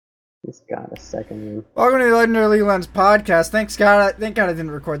He's got a second one. Welcome to the Legendary League Lens podcast. Thank God I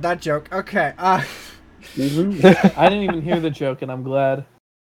didn't record that joke. Okay. I didn't even hear the joke, and I'm glad.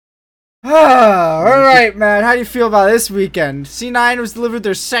 All right, Matt. How do you feel about this weekend? C9 was delivered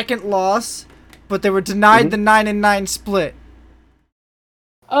their second loss, but they were denied the 9-9 split.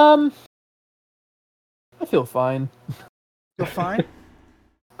 I feel fine. Feel fine?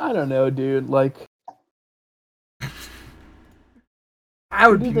 I don't know, dude. Like, I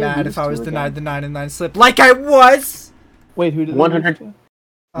would be mad if I was denied the 9-9 slip, like I was. Wait, who did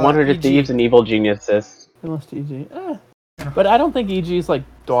 100 Thieves and Evil Geniuses. They lost to EG. But I don't think EG is like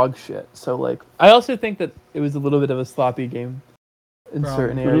dog shit. So like, I also think that it was a little bit of a sloppy game in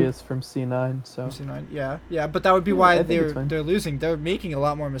certain areas from C9. So C9, yeah, but that would be why they're losing. They're making a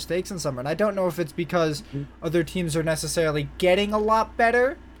lot more mistakes in summer, and I don't know if it's because other teams are necessarily getting a lot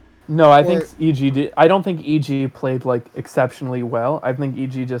better. No, I think EG did. I don't think EG played like exceptionally well. I think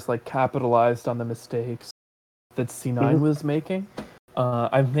EG just like capitalized on the mistakes that C9 was making.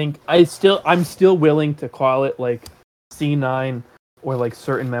 I'm still willing to call it like C9 or like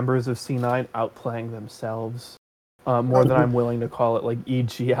certain members of C9 outplaying themselves more than I'm willing to call it like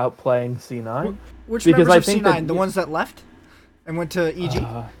EG outplaying C9. Which because members of C9? The ones that left and went to EG?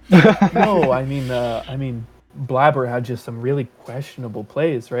 No, I mean Blabber had just some really questionable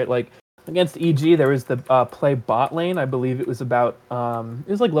plays, right? Like against EG, there was the play bot lane. I believe it was about it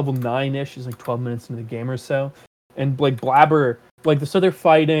was like level 9-ish. It was like 12 minutes into the game or so, and like Blabber, so they're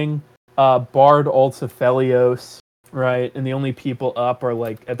fighting. Bard ults Aphelios, right? And the only people up are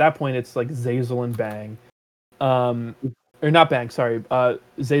like at that point it's like Zeyzal and Bang, or not Bang, sorry,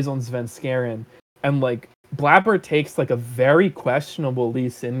 Zeyzal and Svenskeren, and like Blabber takes like a very questionable Lee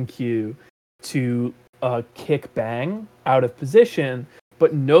Sin Q to kick Bang out of position,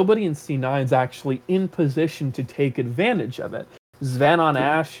 but nobody in C9 is actually in position to take advantage of it. Sven on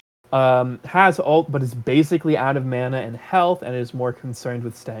Ashe has ult, but is basically out of mana and health, and is more concerned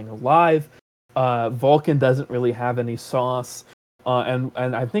with staying alive. Vulcan doesn't really have any sauce, and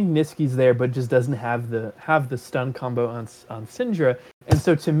I think Niski's there, but just doesn't have the stun combo on Syndra. And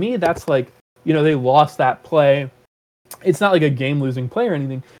so to me, that's like, they lost that play. It's not like a game-losing play or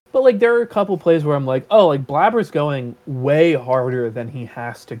anything, but like there are a couple plays where I'm like, oh, like Blabber's going way harder than he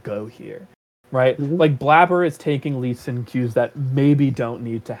has to go here, right? Like Blabber is taking Lee Sin Qs that maybe don't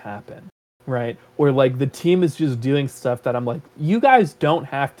need to happen, right? Or like the team is just doing stuff that I'm like, you guys don't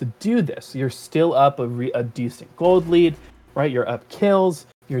have to do this. You're still up a decent gold lead, right? You're up kills.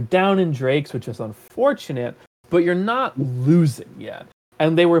 You're down in Drakes, which is unfortunate, but you're not losing yet.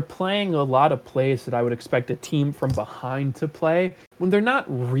 And they were playing a lot of plays that I would expect a team from behind to play when they're not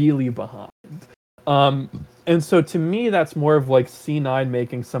really behind. And so to me, that's more of like C9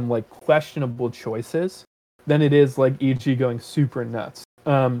 making some like questionable choices than it is like EG going super nuts.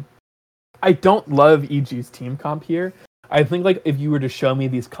 I don't love EG's team comp here. I think like if you were to show me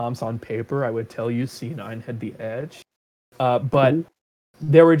these comps on paper, I would tell you C9 had the edge. But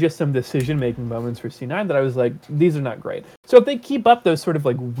there were just some decision-making moments for C9 that I was like, these are not great. So if they keep up those sort of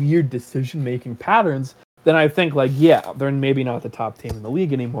like weird decision-making patterns, then I think like, yeah, they're maybe not the top team in the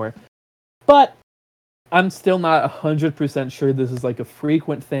league anymore. But I'm still not 100% sure this is like a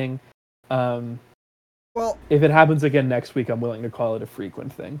frequent thing. Well, if it happens again next week, I'm willing to call it a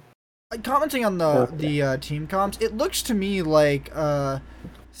frequent thing. Commenting on the team comps, it looks to me like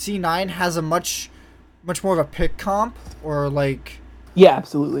C9 has a much more of a pick comp, or like... Yeah,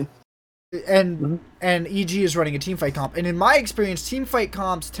 absolutely. And EG is running a teamfight comp. And in my experience, teamfight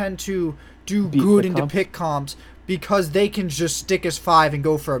comps tend to do good into pick comps because they can just stick as 5 and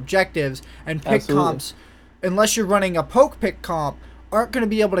go for objectives. And pick comps, unless you're running a poke pick comp, aren't going to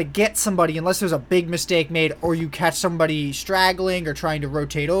be able to get somebody unless there's a big mistake made or you catch somebody straggling or trying to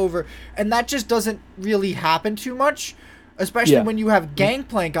rotate over. And that just doesn't really happen too much. Especially when you have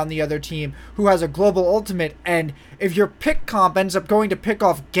Gangplank on the other team who has a global ultimate, and if your pick comp ends up going to pick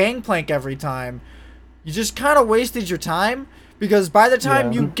off Gangplank every time, you just kind of wasted your time, because by the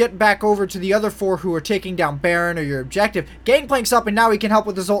time you get back over to the other 4 who are taking down Baron or your objective, Gangplank's up and now he can help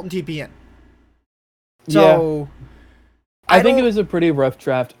with his ult and TP in. So... I think it was a pretty rough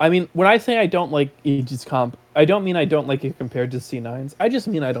draft. I mean, when I say I don't like EG's comp, I don't mean I don't like it compared to C9's. I just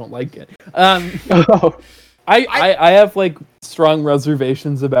mean I don't like it. I have like strong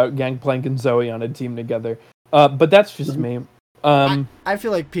reservations about Gangplank and Zoe on a team together, but that's just me. I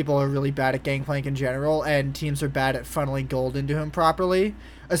feel like people are really bad at Gangplank in general, and teams are bad at funneling gold into him properly,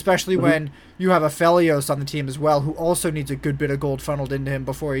 especially when you have Aphelios on the team as well, who also needs a good bit of gold funneled into him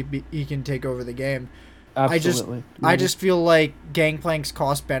before he can take over the game. Absolutely. I just feel like Gangplank's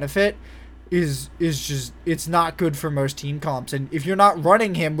cost benefit is just it's not good for most team comps. And if you're not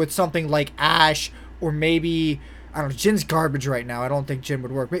running him with something like Ashe or maybe I don't know, Jin's garbage right now. I don't think Jin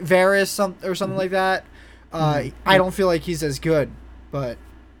would work. Varus or something like that. I don't feel like he's as good, but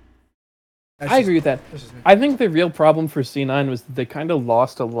I agree with that. I think the real problem for C9 was that they kind of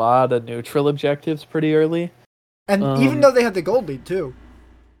lost a lot of neutral objectives pretty early. And even though they had the gold lead too.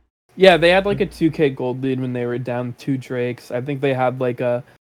 Yeah, they had like a 2k gold lead when they were down 2 Drakes. I think they had like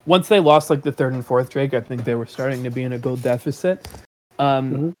once they lost like the 3rd and 4th Drake, I think they were starting to be in a gold deficit.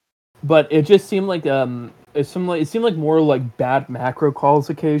 But it just seemed like it seemed like more like bad macro calls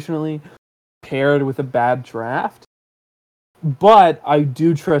occasionally paired with a bad draft. But I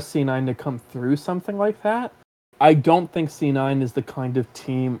do trust C9 to come through something like that. I don't think C9 is the kind of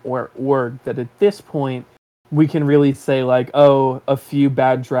team or org that at this point we can really say like, oh, a few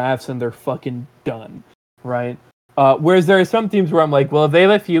bad drafts and they're fucking done, right? Whereas there are some teams where I'm like, well, if they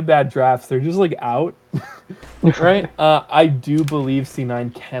have a few bad drafts, they're just like out, right? I do believe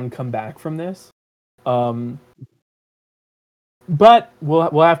C9 can come back from this, but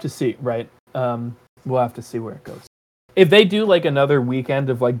we'll have to see, right? We'll have to see where it goes. If they do like another weekend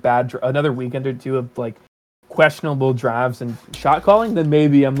of like another weekend or two of like questionable drafts and shot calling, then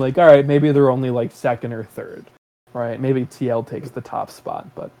maybe I'm like, all right, maybe they're only like 2nd or 3rd, right? Maybe TL takes the top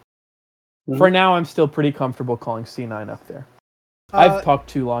spot, but for now, I'm still pretty comfortable calling C9 up there. I've talked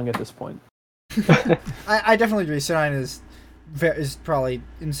too long at this point. I definitely agree. C9 is probably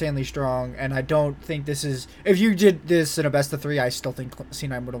insanely strong, and I don't think this is. If you did this in a best of 3, I still think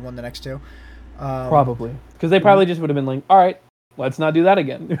C9 would have won the next 2. Probably because they probably just would have been like, all right, let's not do that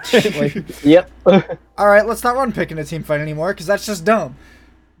again. Like, yep. All right, let's not run pick in a team fight anymore because that's just dumb.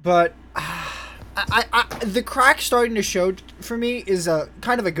 But the crack starting to show for me is a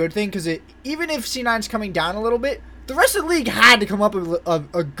kind of a good thing because even if C9's coming down a little bit, the rest of the league had to come up with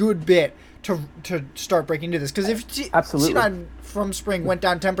a good bit to start breaking into this. Because if C9 from Spring went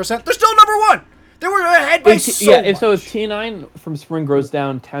down 10%, they're still number 1. They were ahead by so much. So if T9 from Spring goes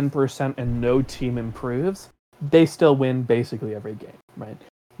down 10% and no team improves, they still win basically every game, right?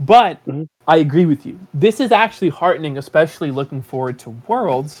 But I agree with you. This is actually heartening, especially looking forward to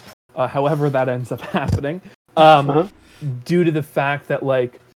Worlds, however that ends up happening, due to the fact that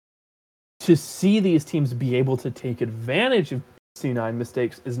like to see these teams be able to take advantage of C9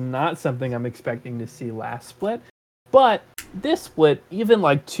 mistakes is not something I'm expecting to see last split. But this split, even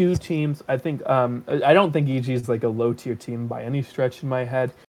like 2 teams, I think I don't think EG is like a low tier team by any stretch in my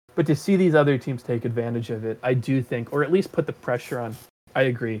head. But to see these other teams take advantage of it, I do think, or at least put the pressure on. I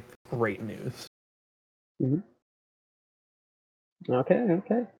agree. Great news.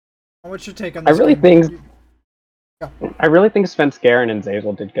 Okay. What's your take on this? I really think Svenskeren and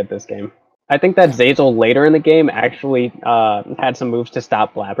Zeyzal did good this game. I think that Zeyzal later in the game actually had some moves to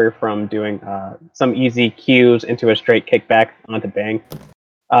stop Blabber from doing some easy Qs into a straight kickback onto Bang.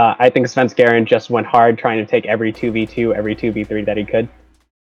 I think Svenskeren just went hard trying to take every 2v2, every 2v3 that he could.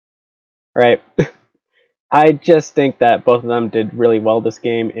 Right. I just think that both of them did really well this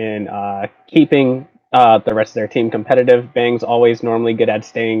game in keeping the rest of their team competitive. Bang's always normally good at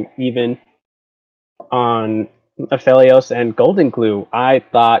staying even on Aphelios, and Golden Glue I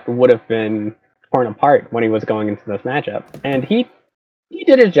thought would have been torn apart when he was going into this matchup. And he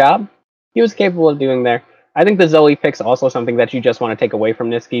did his job. He was capable of doing there. I think the Zoe pick's also something that you just want to take away from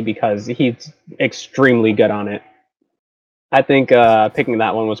Nisqy because he's extremely good on it. I think picking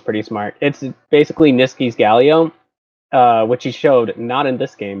that one was pretty smart. It's basically Nisqy's Galio, which he showed not in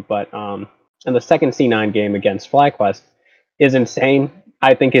this game, but in the second C9 game against FlyQuest, is insane.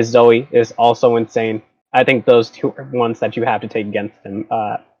 I think his Zoe is also insane. I think those 2 are ones that you have to take against him,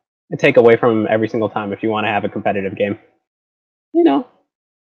 and take away from him every single time if you want to have a competitive game. You know,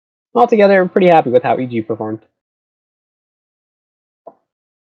 altogether, I'm pretty happy with how EG performed.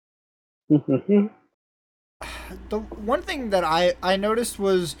 The one thing that I noticed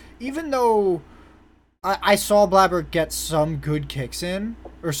was even though I saw Blabber get some good kicks in,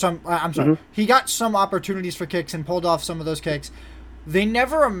 or some, I'm sorry, he got some opportunities for kicks and pulled off some of those kicks, they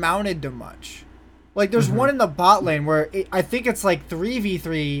never amounted to much. Like, there's one in the bot lane where I think it's like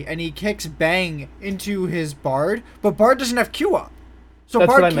 3v3, and he kicks Bang into his Bard, but Bard doesn't have Q up. So that's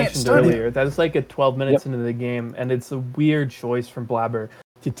Bard what I can't mentioned stun earlier. him. That is like at 12 minutes into the game, and it's a weird choice from Blabber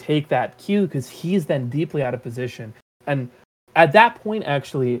to take that Q because he's then deeply out of position. And at that point,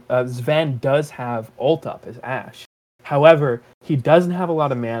 actually, Sven does have ult up as Ashe. However, he doesn't have a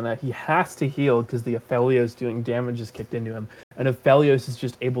lot of mana. He has to heal because the Aphelios doing damage is kicked into him. And Aphelios is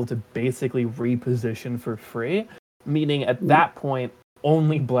just able to basically reposition for free, meaning at that point,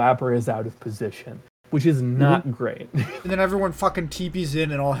 only Blabber is out of position. which is not great. And then everyone fucking TPs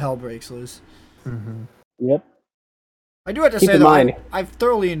in and all hell breaks loose. Yep. I do have to Keep say, in though, mind- I've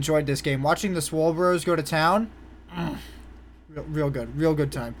thoroughly enjoyed this game. Watching the Swole Bros go to town, real good. Real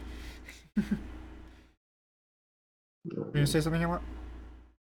good time. You gonna say something, Hamlet?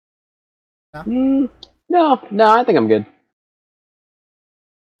 No, I think I'm good.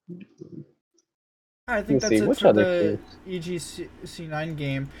 I think Let's that's see, it which for other the EGC9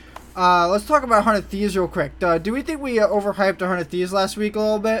 game. Let's talk about 100 Thieves real quick. Do we think we overhyped 100 Thieves last week a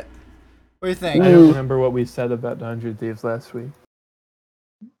little bit? What do you think? I don't remember what we said about 100 Thieves last week.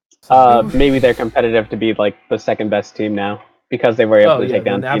 Maybe they're competitive to be like the second best team now because they were able to take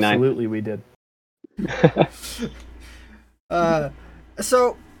down T9. Absolutely, we did.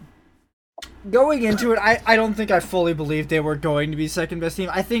 So going into it, I don't think I fully believed they were going to be second best team.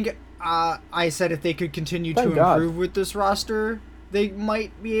 I think I said if they could continue to improve with this roster, they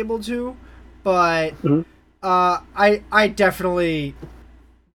might be able to. But I definitely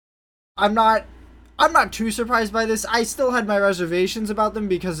I'm not too surprised by this. I still had my reservations about them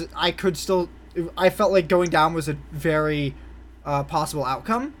because I felt like going down was a very possible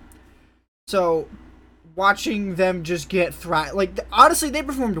outcome. So watching them just get honestly, they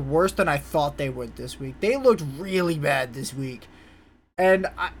performed worse than I thought they would this week. They looked really bad this week. And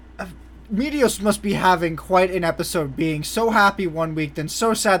Meteos must be having quite an episode, being so happy one week, then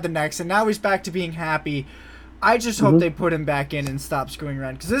so sad the next, and now he's back to being happy. I just hope they put him back in and stop screwing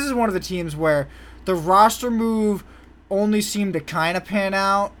around, because this is one of the teams where the roster move only seemed to kind of pan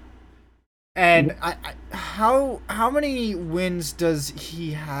out. And how many wins does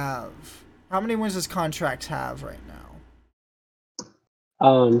he have? How many wins does Contracts have right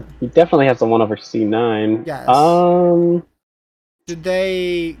now? He definitely has the one over C9. Yes. Did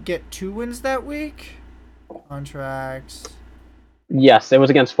they get 2 wins that week? Contracts. Yes, it was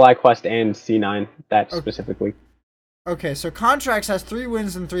against FlyQuest and C9 specifically. Okay, so Contracts has 3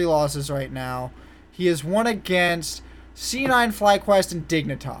 wins and 3 losses right now. He has won against C9, FlyQuest, and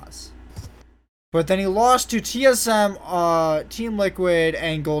Dignitas. But then he lost to TSM, Team Liquid,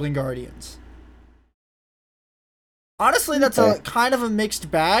 and Golden Guardians. Honestly, that's a kind of a mixed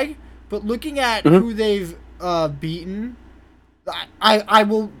bag. But looking at who they've beaten, I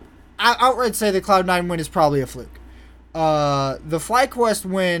will outright say the Cloud9 win is probably a fluke. The FlyQuest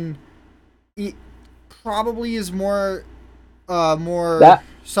win probably is more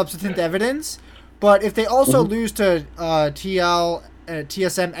substantive evidence. But if they also lose to TL,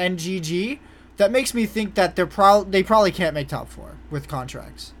 TSM, and GG, that makes me think that they probably can't make top 4 with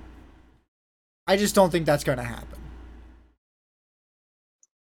Contracts. I just don't think that's going to happen.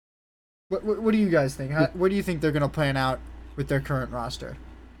 What do you guys think? What do you think they're going to plan out with their current roster?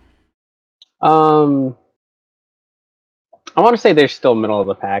 I want to say they're still middle of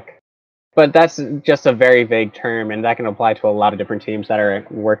the pack, but that's just a very vague term, and that can apply to a lot of different teams that are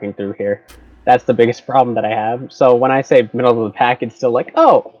working through here. That's the biggest problem that I have. So when I say middle of the pack, it's still like,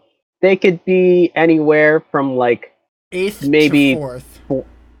 oh, they could be anywhere from like 8th maybe to 4th.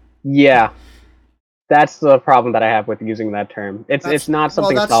 Yeah, that's the problem that I have with using that term. It's not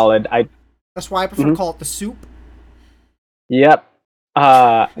something solid. That's why I prefer to call it the soup. Yep.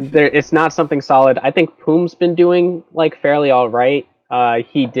 It's not something solid. I think Poom's been doing like fairly all right.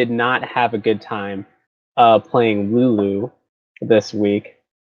 He did not have a good time playing Lulu this week.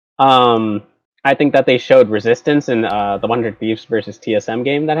 I think that they showed resistance in the 100 Thieves versus TSM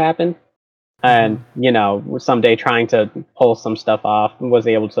game that happened. And, someday trying to pull some stuff off, was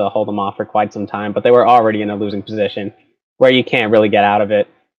able to hold them off for quite some time, but they were already in a losing position where you can't really get out of it.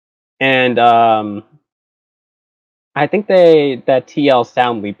 And I think that TL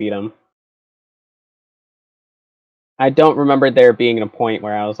soundly beat them. I don't remember there being a point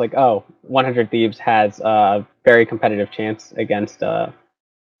where I was like, oh, 100 Thieves has a very competitive chance against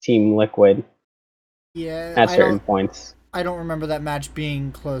Team Liquid at certain points. I don't remember that match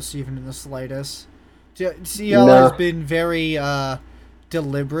being close even in the slightest. TL has been very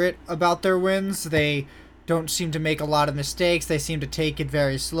deliberate about their wins. They don't seem to make a lot of mistakes. They seem to take it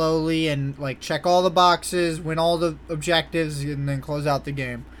very slowly and like check all the boxes, win all the objectives, and then close out the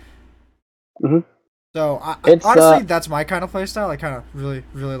game. So honestly, that's my kind of playstyle. I kind of really,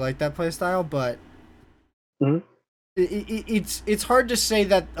 really like that playstyle, but it's hard to say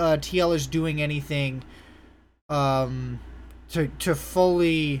that TL is doing anything to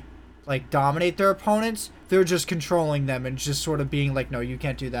fully like dominate their opponents. They're just controlling them and just sort of being like, no, you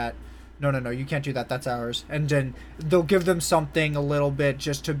can't do that. No, you can't do that. That's ours. And then they'll give them something a little bit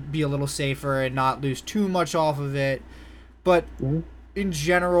just to be a little safer and not lose too much off of it. But in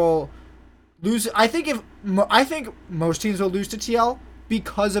general, I think most teams will lose to TL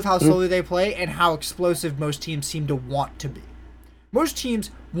because of how slowly they play and how explosive most teams seem to want to be. Most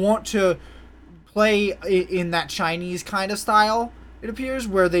teams want to play in that Chinese kind of style, it appears,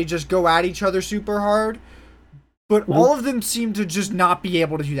 where they just go at each other super hard. But all of them seem to just not be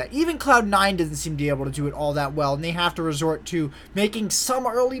able to do that. Even Cloud9 doesn't seem to be able to do it all that well, and they have to resort to making some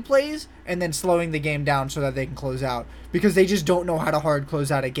early plays and then slowing the game down so that they can close out, because they just don't know how to hard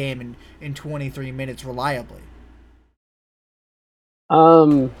close out a game in 23 minutes reliably.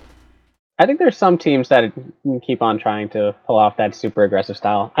 I think there's some teams that keep on trying to pull off that super aggressive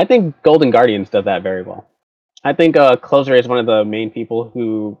style. I think Golden Guardians does that very well. I think Closer is one of the main people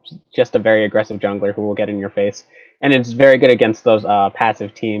who just a very aggressive jungler who will get in your face, and it's very good against those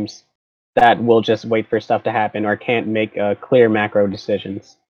passive teams that will just wait for stuff to happen or can't make clear macro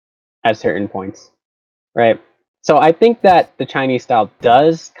decisions at certain points, right? So I think that the Chinese style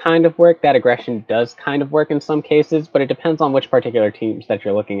does kind of work. That aggression does kind of work in some cases, but it depends on which particular teams that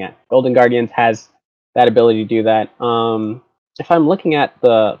you're looking at. Golden Guardians has that ability to do that. If I'm looking at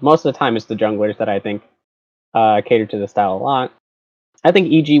most of the time, it's the junglers that I think cater to the style a lot. I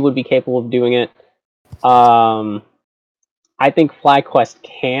think EG would be capable of doing it. I think FlyQuest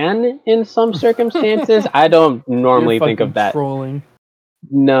can in some circumstances. I don't normally think of that. Trolling.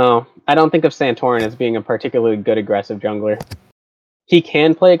 No, I don't think of Santorin as being a particularly good aggressive jungler. He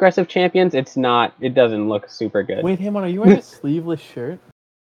can play aggressive champions. It doesn't look super good. Wait, Hamon, are you wearing a sleeveless shirt?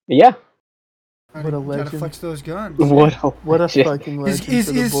 Yeah. What a legend. Gotta flex those guns. What a fucking legend.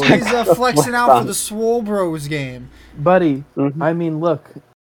 He's flexing out for the Swole Bros game. Buddy, I mean, look.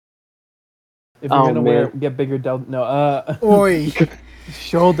 If you're gonna get bigger Oi.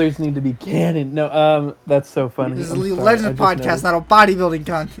 Shoulders need to be cannon. No, that's so funny. This is a Legend podcast, not a bodybuilding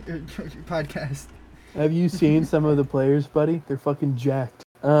podcast. Have you seen some of the players, buddy? They're fucking jacked.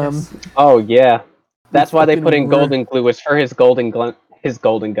 Yes. Oh yeah, that's why they put in golden glue. It's for his golden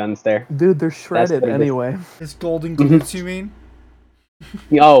guns there. Dude, they're shredded anyway. His golden glutes, you mean?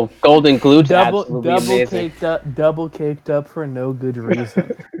 Oh, golden glue. Double caked up for no good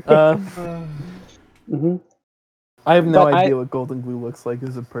reason. I have no idea what golden glue looks like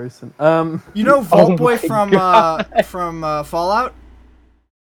as a person. You know Vault Boy from Fallout?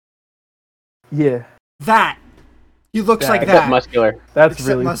 Yeah. That. He looks like Except that. muscular. That's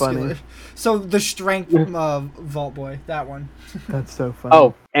really funny. So the strength Vault Boy, that one. That's so funny.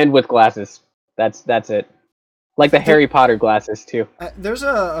 Oh, and with glasses. That's it. Like the Harry Potter glasses too. There's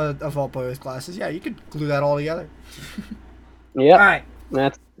a Vault Boy with glasses. Yeah, you could glue that all together. Yeah. All right.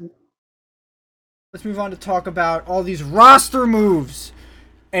 Let's move on to talk about all these roster moves,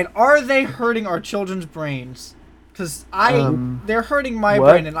 and are they hurting our children's brains? Because they're hurting my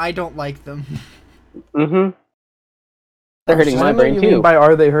brain, and I don't like them. They're hurting my brain too. Mean by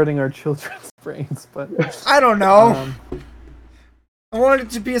are they hurting our children's brains? But I don't know. I wanted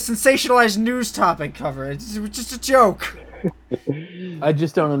it to be a sensationalized news topic cover. It's just a joke. I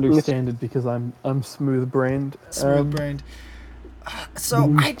just don't understand it because I'm smooth brained. Smooth brained.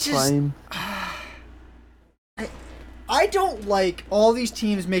 So I just. I don't like all these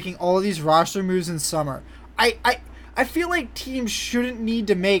teams making all these roster moves in summer. I feel like teams shouldn't need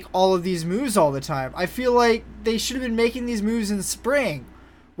to make all of these moves all the time. I feel like they should have been making these moves in spring.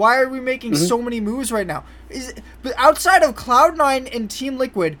 Why are we making so many moves right now? But outside of Cloud9 and Team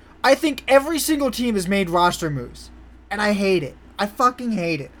Liquid, I think every single team has made roster moves. And I hate it. I fucking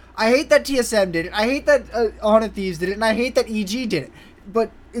hate it. I hate that TSM did it. I hate that Honor Thieves did it. And I hate that EG did it.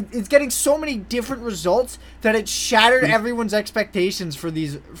 But it's getting so many different results that it shattered everyone's expectations for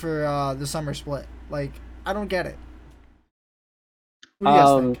the summer split. Like, I don't get it. What do you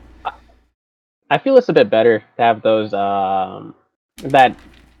guys think? I feel it's a bit better to have those that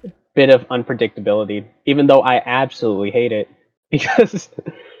bit of unpredictability, even though I absolutely hate it, because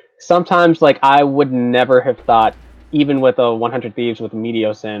sometimes like I would never have thought, even with a 100 Thieves with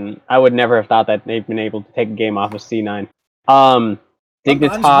Meteos in, I would never have thought that they've been able to take a game off of C9.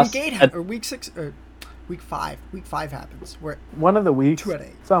 Dignitas week 8 or week 6 or week 5. Week 5 happens. Where one of the weeks. 2 out of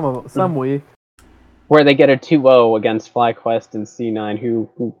 8. Some week. Where they get a 2-0 against FlyQuest and C9,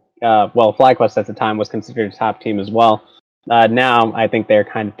 who FlyQuest at the time was considered a top team as well. Now I think they're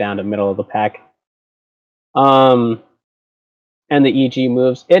kind of down to middle of the pack. And the EG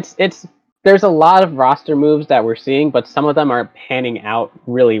moves. There's a lot of roster moves that we're seeing, but some of them are panning out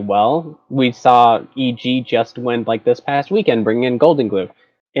really well. We saw EG just win like this past weekend, bringing in Golden Glue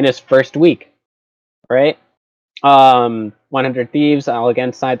in his first week, right? 100 Thieves, I'll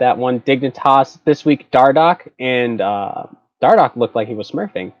again side that one. Dignitas this week, Dardoch, and Dardoch looked like he was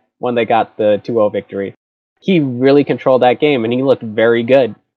smurfing when they got the 2-0 victory. He really controlled that game, and he looked very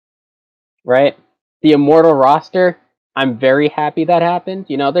good, right? The Immortal roster, I'm very happy that happened.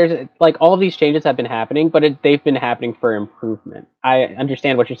 You know, there's like all of these changes have been happening, but they've been happening for improvement. I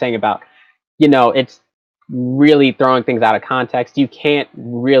understand what you're saying about, you know, it's really throwing things out of context. You can't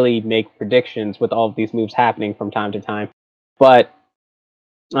really make predictions with all of these moves happening from time to time. But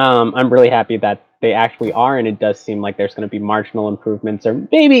I'm really happy that they actually are, and it does seem like there's going to be marginal improvements, or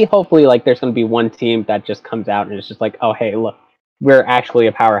maybe, hopefully, like there's going to be one team that just comes out and it's just like, oh, hey, look, we're actually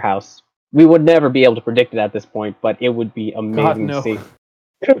a powerhouse. We would never be able to predict it at this point, but it would be God, amazing to no. see.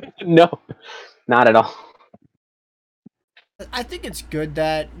 No, not at all. I think it's good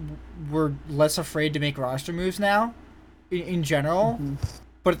that we're less afraid to make roster moves now, in general. Mhm.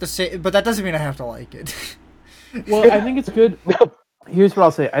 But but that doesn't mean I have to like it. Well, I think it's good. Here's what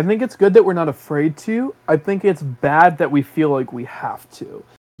I'll say. I think it's good that we're not afraid to. I think it's bad that we feel like we have to.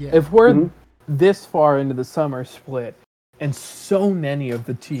 Yeah. If we're Mhm. this far into the summer split, and so many of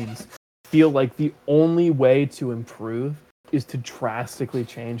the teams feel like the only way to improve is to drastically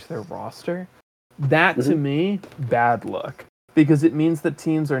change their roster, that to me, bad luck. Because it means that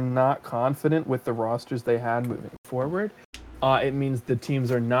teams are not confident with the rosters they had moving forward. It means the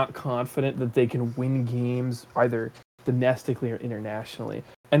teams are not confident that they can win games either domestically or internationally.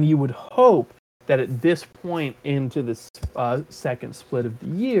 And you would hope that at this point into the second split of the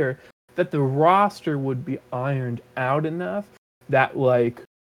year, that the roster would be ironed out enough that, like,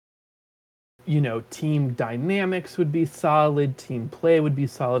 you know, team dynamics would be solid, team play would be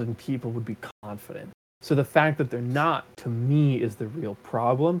solid, and people would be confident. So the fact that they're not, to me, is the real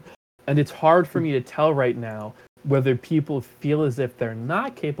problem. And it's hard for me to tell right now whether people feel as if they're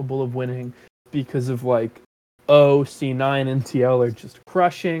not capable of winning because of, like, oh, C9 and TL are just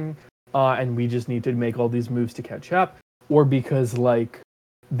crushing, and we just need to make all these moves to catch up, or because, like,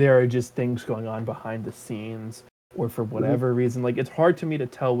 there are just things going on behind the scenes, or for whatever reason. Like, it's hard to me to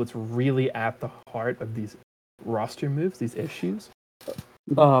tell what's really at the heart of these roster moves, these issues.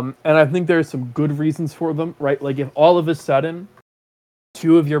 And I think there's some good reasons for them, right? Like, if all of a sudden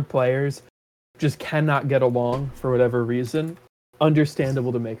two of your players just cannot get along for whatever reason,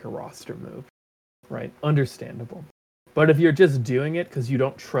 understandable to make a roster move, right? Understandable. But if you're just doing it because you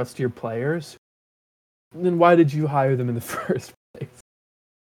don't trust your players, then why did you hire them in the first place?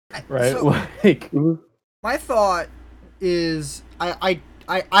 Right? So, Like, my thought is I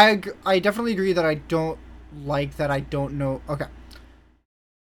definitely agree that I don't like that I don't know. Okay.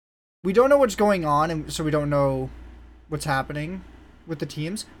 We don't know what's going on, and so we don't know what's happening with the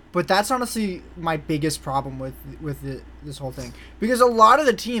teams. But that's honestly my biggest problem with this whole thing, because a lot of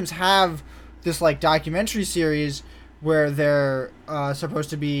the teams have this like documentary series where they're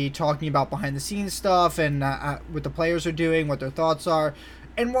supposed to be talking about behind the scenes stuff and what the players are doing, what their thoughts are.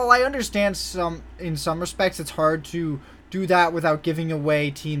 And while I understand in some respects it's hard to do that without giving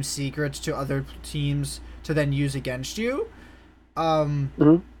away team secrets to other teams to then use against you,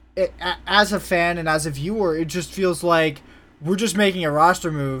 as a fan and as a viewer, it just feels like we're just making a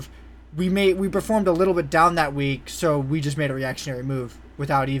roster move. We performed a little bit down that week, so we just made a reactionary move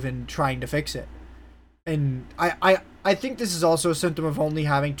without even trying to fix it. And I think this is also a symptom of only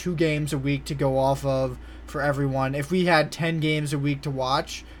having 2 games a week to go off of for everyone. If we had 10 games a week to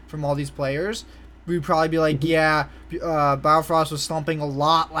watch from all these players, we'd probably be like, yeah, Biofrost was slumping a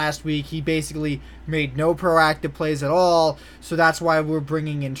lot last week. He basically made no proactive plays at all, so that's why we're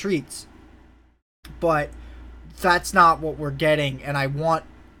bringing in treats. But that's not what we're getting, and I want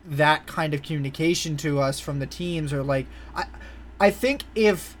that kind of communication to us from the teams. Or like, I think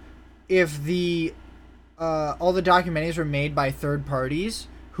if the all the documentaries were made by third parties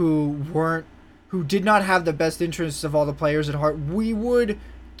who did not have the best interests of all the players at heart, we would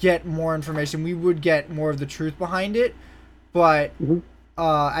get more information. We would get more of the truth behind it. But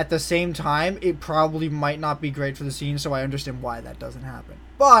at the same time, it probably might not be great for the scene, so I understand why that doesn't happen.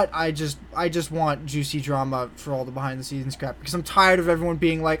 But I just want juicy drama for all the behind the scenes crap, because I'm tired of everyone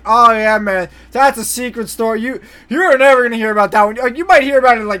being like, "Oh yeah, man, that's a secret story. You're never gonna hear about that one. Like, you might hear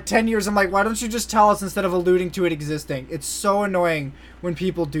about it in like 10 years." I'm like, why don't you just tell us instead of alluding to it existing? It's so annoying when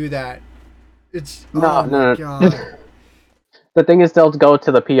people do that. It's No. God. The thing is, they'll go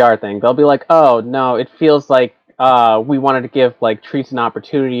to the PR thing. They'll be like, "Oh no, it feels like we wanted to give like Treats an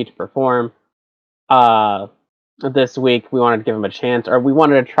opportunity to perform. This week we wanted to give him a chance, or we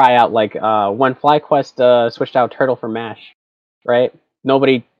wanted to try out like when FlyQuest switched out Turtle for Mash, right?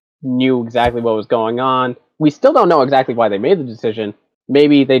 Nobody knew exactly what was going on. We still don't know exactly why they made the decision.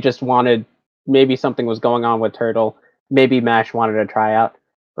 Maybe they just wanted, maybe something was going on with Turtle. Maybe Mash wanted to try out,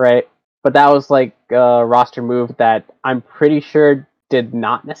 right? But that was like a roster move that I'm pretty sure did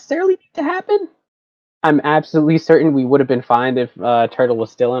not necessarily need to happen. I'm absolutely certain we would have been fine if Turtle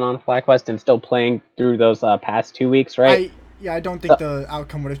was still in on FlyQuest and still playing through those past 2 weeks, right? I don't think the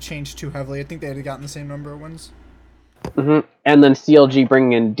outcome would have changed too heavily. I think they would have gotten the same number of wins. And then CLG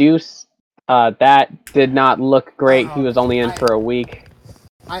bringing in Deuce, that did not look great. He was only in for a week.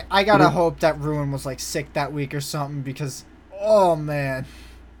 I gotta hope that Ruin was like sick that week or something because, oh man.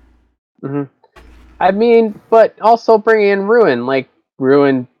 I mean, but also bringing in Ruin, like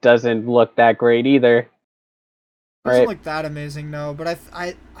Ruin doesn't look that great either. Doesn't look that amazing, no. But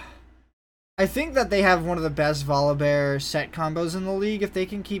I think that they have one of the best Volibear set combos in the league. If they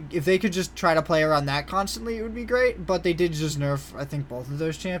could just try to play around that constantly, it would be great. But they did just nerf, I think, both of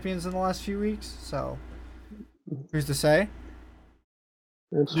those champions in the last few weeks. So, who's to say?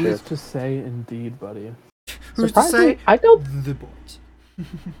 Who's to say, indeed, buddy. Who's to say? I don't. The boys.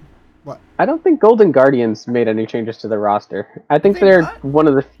 What? I don't think Golden Guardians made any changes to their roster. I think they're one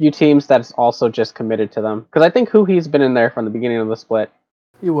of the few teams that's also just committed to them. Because I think Huhi's been in there from the beginning of the split.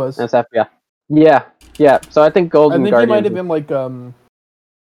 He was. SF, yeah. So I think Golden Guardians. He might have been like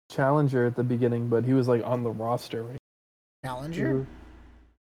Challenger at the beginning, but he was like on the roster. Right? Challenger?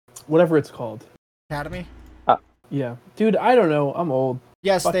 Whatever it's called. Academy? Yeah. Dude, I don't know. I'm old.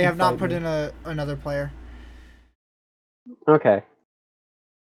 Yes, they have not put in another player. Okay.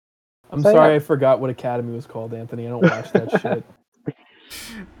 I'm sorry I forgot what Academy was called, Anthony. I don't watch that shit.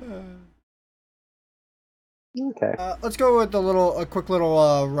 Okay. Let's go with a quick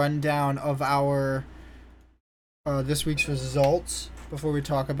little rundown of our this week's results before we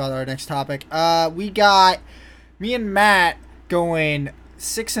talk about our next topic. We got me and Matt going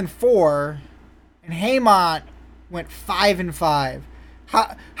 6-4, and Haymont went 5-5.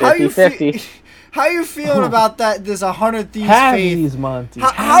 How you feel? How you feeling about that? This 100 Thieves faith. Monty.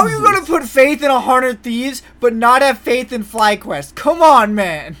 How are you gonna put faith in 100 Thieves but not have faith in FlyQuest? Come on,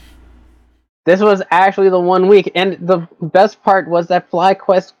 man. This was actually the 1 week, and the best part was that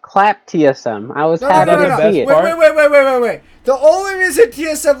FlyQuest clapped TSM. I was happy to see it. Wait. The only reason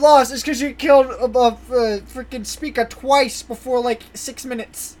TSM lost is because you killed freaking Spica twice before like 6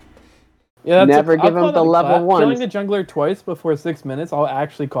 minutes. Yeah, never give him the level 1. Killing the jungler twice before 6 minutes, I'll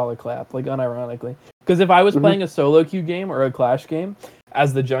actually call it clap, like unironically. Because if I was playing a solo queue game or a clash game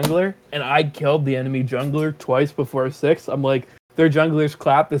as the jungler, and I killed the enemy jungler twice before 6, I'm like, their jungler's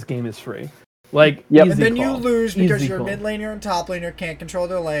clap, this game is free. Like, and then you lose because your mid laner and top laner can't control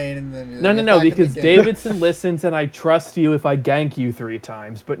their lane, and then no, because Davidson listens, and I trust you if I gank you 3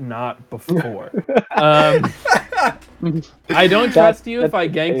 times, but not before. I don't trust you if I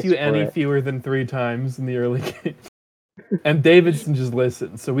ganked you any fewer than 3 times in the early game. And Davidson just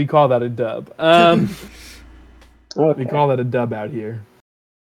listens, so we call that a dub. We call that a dub out here.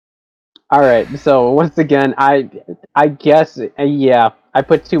 All right, so once again, I guess, I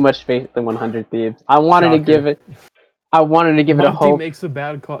put too much faith in 100 Thieves. I wanted to give it a hope. Monty makes a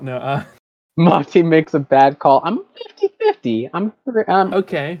bad call. No, Monty makes a bad call. I'm 50-50.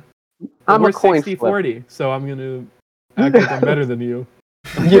 okay. I'm a coin 60-40, so I'm gonna act like I'm better than you.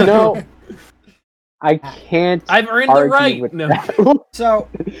 You know, I can't. I've earned the right. No. So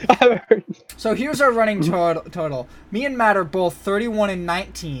here's our running total. Me and Matt are both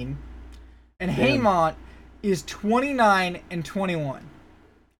 31-19, and Haymont is 29-21.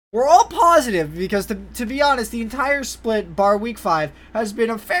 We're all positive because, to be honest, the entire split, bar week 5, has been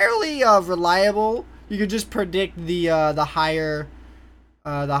a fairly reliable. You could just predict the higher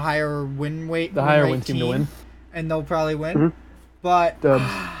win weight, the higher win team to win, and they'll probably win. But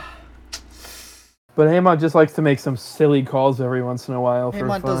Haymont just likes to make some silly calls every once in a while.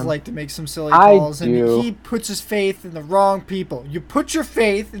 Haymont does like to make some silly calls, and he puts his faith in the wrong people. You put your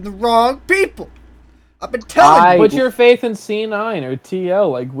faith in the wrong people. I've been telling you. Put your faith in C9 or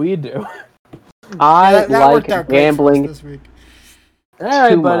TL like we do. I like gambling this week. All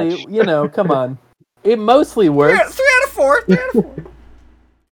right, buddy. You know, come on. It mostly works. 3 out of 4. 3 out of 4.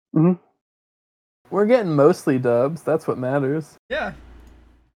 Mm-hmm. We're getting mostly dubs. That's what matters. Yeah.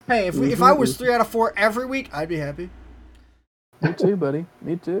 Hey, if I was 3 out of 4 every week, I'd be happy. Me too, buddy.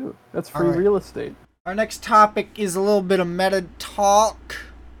 Me too. That's free real estate. Our next topic is a little bit of meta talk.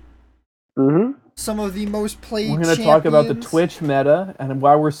 Mm-hmm. Some of the most played We're going to talk about the Twitch meta and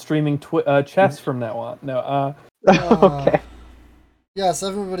why we're streaming chess from now on. No, okay. Yes,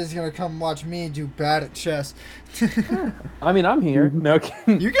 everybody's going to come watch me do bad at chess. I mean, I'm here. No,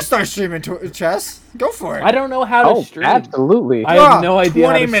 you can start streaming chess. Go for it. I don't know how to stream. Absolutely. I have no idea.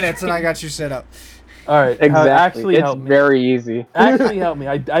 20 minutes and I got you set up. All right. Exactly. Actually, It's help me. very easy. Actually, help me.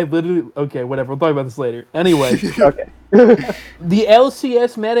 I literally. Okay, whatever. We'll talk about this later. Anyway, Okay. the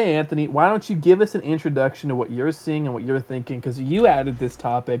LCS meta, Anthony. Why don't you give us an introduction to what you're seeing and what you're thinking? Because you added this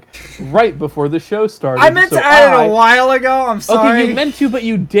topic right before the show started. I meant to add it a while ago. I'm sorry. Okay, you meant to, but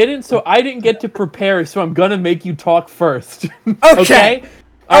you didn't, so I didn't get to prepare. So I'm gonna make you talk first. Okay.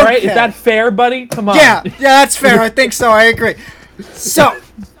 All right. Okay. Is that fair, buddy? Come on. Yeah, that's fair. I think so. I agree. So,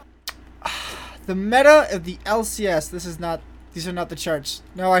 the meta of the LCS. These are not the charts.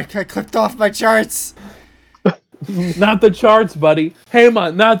 No, I clipped off my charts. Not the charts, buddy. Hey,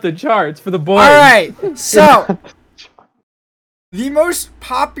 man, not the charts for the boys. All right. So, the most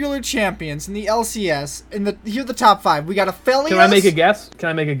popular champions in the LCS here are the top 5. We got Aphelios. Can I make a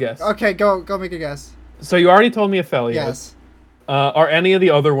guess? Okay, go make a guess. So you already told me Aphelios. Yes. Are any of the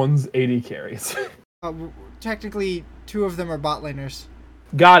other ones AD carries? Technically, 2 of them are bot laners.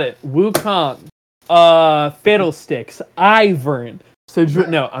 Got it. Wukong, Fiddlesticks, Ivern. So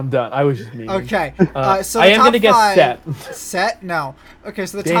no, I'm done. I was just meaning. Okay. So I am gonna guess Set. Set? No. Okay,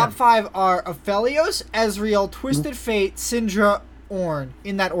 so the Damn. top 5 are Aphelios, Ezreal, Twisted Fate, Syndra, Ornn,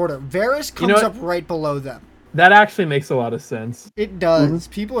 in that order. Varus comes up right below them. That actually makes a lot of sense. It does.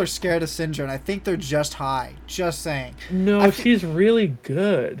 People are scared of Syndra, and I think they're just high. Just saying. No, she's really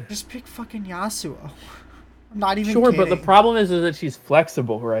good. Just pick fucking Yasuo. I'm not even Sure, kidding. but the problem is that she's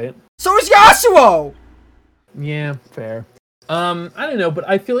flexible, right? So is Yasuo! Yeah, fair. I don't know, but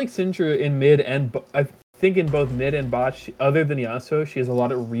I feel like Syndra in mid and I think in both mid and bot, other than Yasuo, she has a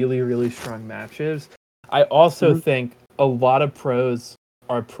lot of really, really strong matches. I also think a lot of pros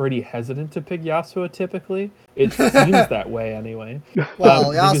are pretty hesitant to pick Yasuo typically. It seems that way anyway.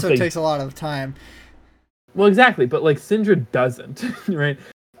 Well, Yasuo takes a lot of time. Well, exactly, but like Syndra doesn't, right?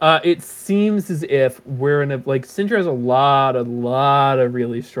 It seems as if we're in Syndra has a lot of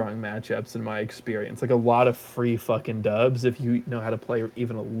really strong matchups in my experience. Like a lot of free fucking dubs if you know how to play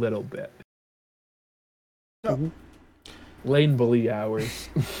even a little bit. So, Lane bully hours.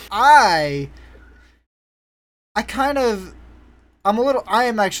 I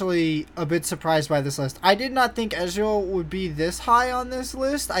am actually a bit surprised by this list. I did not think Ezreal would be this high on this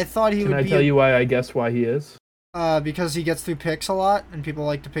list. I thought he would be. Can I tell you why I guess why he is? Because he gets through picks a lot, and people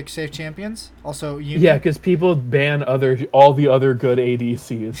like to pick safe champions. Also, yeah, because people ban all the other good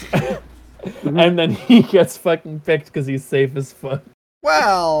ADCs, and then he gets fucking picked because he's safe as fuck.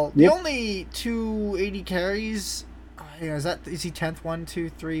 Well, the only 2 AD carries. Is he 10th? 1, 2,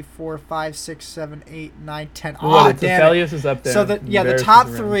 3, 4, 5, 6, 7, 8, 9, 10. Oh, damn Aphelios is up there. So the top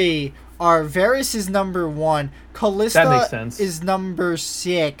 3 are Varus is number 1, Kalista is number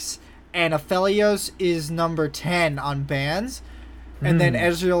 6, and Aphelios is number 10 on bans, and then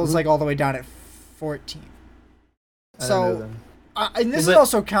Ezreal is like all the way down at 14. So, and this is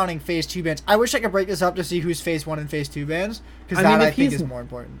also counting phase 2 bans. I wish I could break this up to see who's phase 1 and phase 2 bans, because I think is more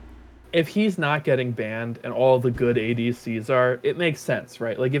important. If he's not getting banned and all the good ADCs are, it makes sense,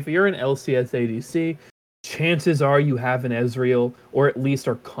 right? Like if you're an LCS ADC, chances are you have an Ezreal, or at least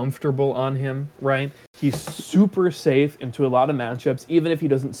are comfortable on him, right? He's super safe into a lot of matchups, even if he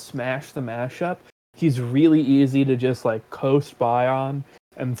doesn't smash the mashup. He's really easy to just like coast by on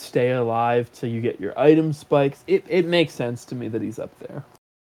and stay alive till you get your item spikes. It makes sense to me that he's up there.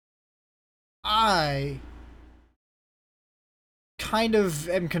 I kind of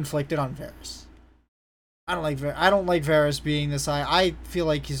am conflicted on Varus. I don't like Varus being this high. I feel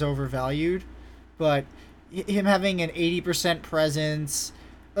like he's overvalued, but him having an 80% presence,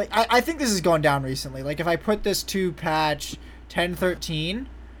 like I think this is going down recently. Like if I put this to patch 10.13,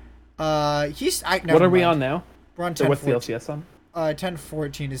 what are we on now? We're on 10.14. So what's the LCS on?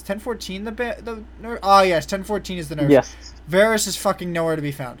 10.14. Is 10.14 the nerf? Oh yes, 10.14 is the nerf. Yes. Varus is fucking nowhere to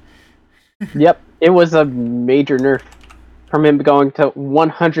be found. Yep, it was a major nerf. From him going to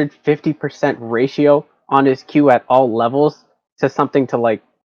 150% ratio on his Q at all levels to something to like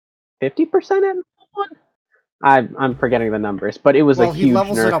 50% at one. I'm forgetting the numbers, but it was a huge nerf. Well, he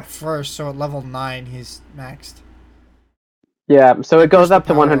levels it up first, so at level 9 he's maxed. Yeah, so it goes up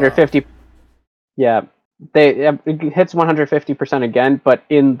to 150. Yeah, it hits 150% again, but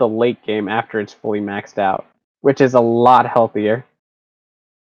in the late game after it's fully maxed out, which is a lot healthier.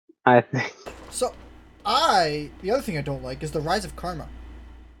 I think. So. The other thing I don't like is the rise of Karma.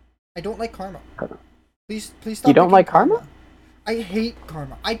 I don't like Karma. Please stop. You don't like Karma? I hate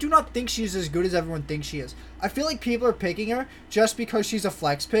Karma. I do not think she's as good as everyone thinks she is. I feel like people are picking her just because she's a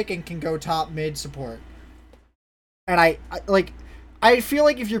flex pick and can go top mid support. And I feel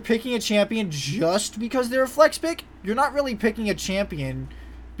like if you're picking a champion just because they're a flex pick, you're not really picking a champion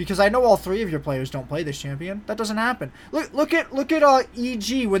because I know all 3 of your players don't play this champion. That doesn't happen. Look at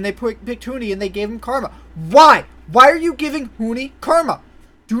EG when they picked Huni and they gave him Karma. Why? Why are you giving Huni Karma?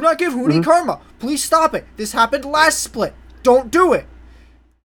 Do not give Huni Karma. Please stop it. This happened last split. Don't do it.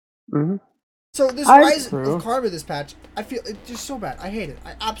 So this rise of Karma this patch, I feel it's just so bad. I hate it.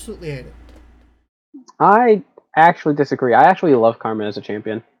 I absolutely hate it. I actually disagree. I actually love Karma as a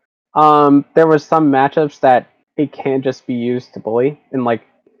champion. There was some matchups that it can just be used to bully, and like,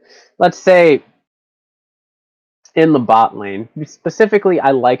 let's say in the bot lane specifically,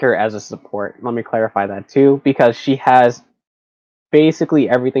 I like her as a support. Let me clarify that too, because she has basically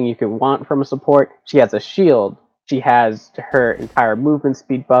everything you could want from a support. She has a shield. She has her entire movement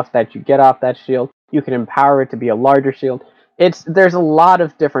speed buff that you get off that shield. You can empower it to be a larger shield. There's a lot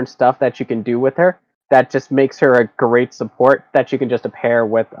of different stuff that you can do with her that just makes her a great support that you can just pair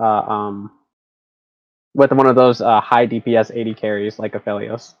with one of those high DPS 80 carries like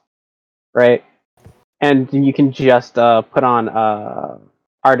Aphelios, right? And you can just put on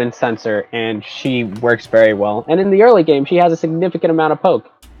Ardent Sensor, and she works very well. And in the early game, she has a significant amount of poke,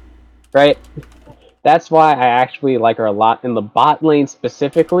 right? That's why I actually like her a lot. In the bot lane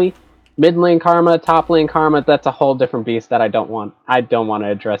specifically, mid lane Karma, top lane Karma, that's a whole different beast that I don't want to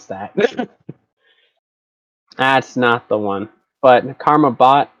address that. That's not the one. But Karma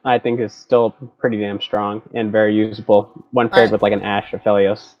bot, I think, is still pretty damn strong and very usable when paired with like an Ashe or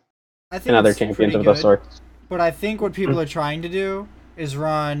Aphelios and other champions of those sorts. But I think what people are trying to do is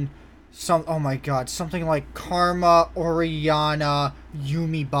run oh my god, something like Karma, Orianna,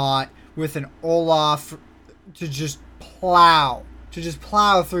 Yuumi bot with an Olaf to just plow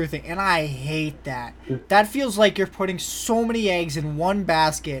through things, and I hate that. That feels like you're putting so many eggs in one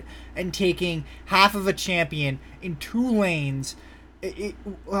basket and taking half of a champion in 2 lanes. It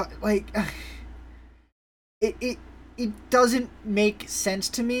doesn't make sense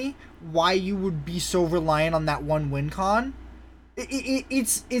to me why you would be so reliant on that one win con.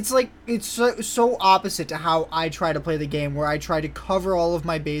 It's so opposite to how I try to play the game, where I try to cover all of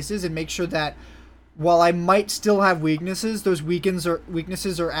my bases and make sure that while I might still have weaknesses, those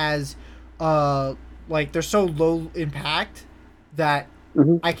weaknesses are as they're so low impact that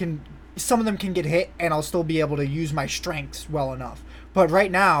some of them can get hit and I'll still be able to use my strengths well enough. But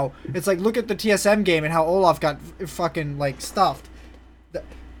right now, it's like, look at the TSM game and how Olaf got fucking stuffed.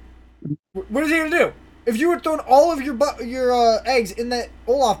 What is he gonna do? If you had thrown all of your eggs in that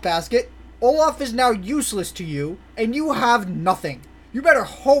Olaf basket, Olaf is now useless to you, and you have nothing. You better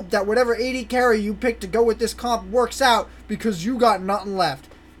hope that whatever AD carry you pick to go with this comp works out, because you got nothing left.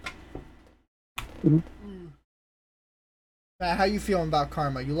 Matt, how you feeling about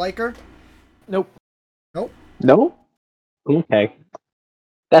Karma? You like her? Nope. No? Okay.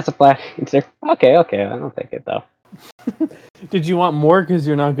 That's a flash answer. Okay, I don't take it though. Did you want more? Because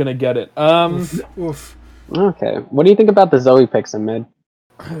you're not gonna get it. Oof. Okay. What do you think about the Zoe picks in mid?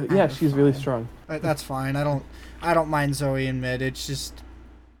 Yeah, she's really strong. That's fine. I don't mind Zoe in mid. It's just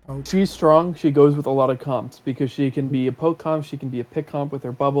she's strong. She goes with a lot of comps because she can be a poke comp. She can be a pick comp with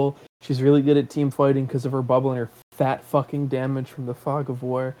her bubble. She's really good at team fighting because of her bubble and her fat fucking damage from the Fog of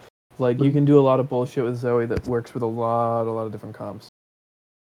War. Like, you can do a lot of bullshit with Zoe that works with a lot of different comps.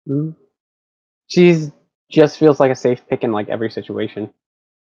 She's just feels like a safe pick in like every situation.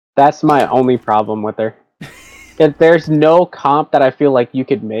 That's my only problem with her. There's no comp that I feel like you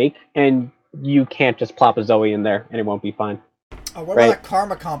could make, and you can't just plop a Zoe in there and it won't be fine. Oh, what about that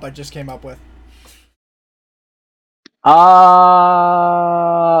Karma comp I just came up with?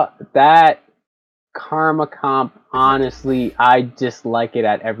 That Karma comp, honestly, I dislike it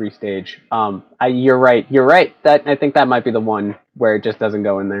at every stage. You're right. That I think that might be the one where it just doesn't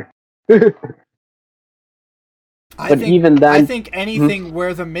go in there. I think anything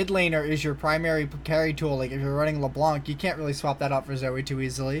where the mid laner is your primary carry tool, like if you're running LeBlanc, you can't really swap that out for Zoe too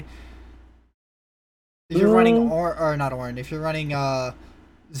easily. If you're running if you're running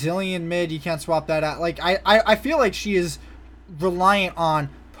Zillion mid, you can't swap that out. Like I feel like she is reliant on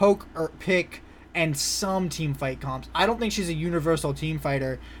poke or pick and some team fight comps. I don't think she's a universal team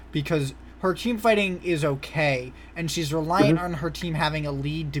fighter because her team fighting is okay, and she's reliant on her team having a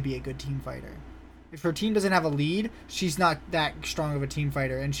lead to be a good team fighter. If her team doesn't have a lead, she's not that strong of a team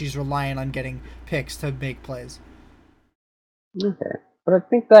fighter, and she's reliant on getting picks to make plays. Okay. But I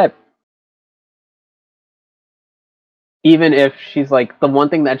think that even if she's like, the one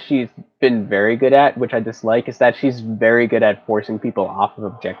thing that she's been very good at, which I dislike, is that she's very good at forcing people off of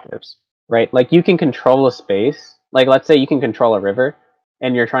objectives, right? Like, you can control a space. Like, let's say you can control a river,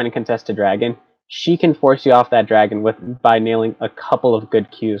 and you're trying to contest a dragon. She can force you off that dragon by nailing a couple of good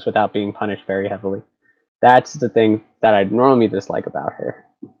Qs without being punished very heavily. That's the thing that I normally dislike about her.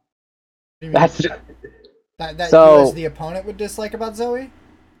 You mean That's that so. you as the opponent would dislike about Zoe?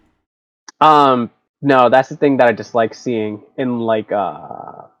 No, that's the thing that I dislike seeing in like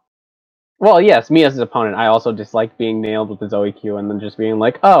well, yes, me as an opponent, I also dislike being nailed with the Zoe Q and then just being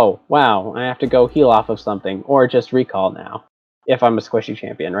like, oh, wow, I have to go heal off of something, or just recall now, if I'm a squishy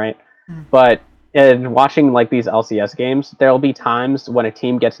champion, right? Hmm. But in watching like these LCS games, there'll be times when a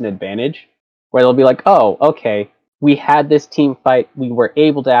team gets an advantage, where they'll be like, oh, okay, we had this team fight, we were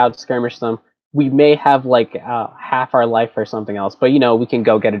able to out-skirmish them, we may have like half our life or something else, but we can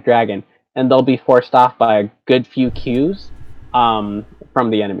go get a dragon, and they'll be forced off by a good few Qs from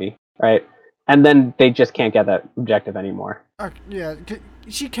the enemy, right? And then they just can't get that objective anymore. Yeah,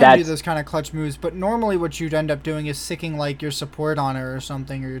 she can do That's those kind of clutch moves, but normally what you'd end up doing is sicking like your support on her or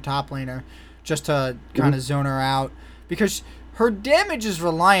something, or your top laner, just to kind of zone her out, because her damage is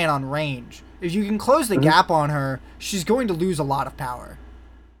reliant on range. If you can close the gap on her, she's going to lose a lot of power,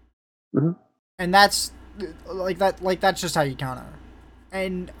 and that's like that. Like that's just how you counter her.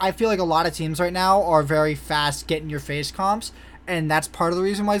 And I feel like a lot of teams right now are very fast get in your face comps, and that's part of the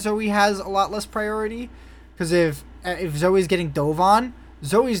reason why Zoe has a lot less priority. Because if Zoe's getting dove on,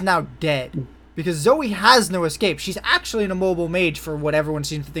 Zoe's now dead. Because Zoe has no escape. She's actually an immobile mage for what everyone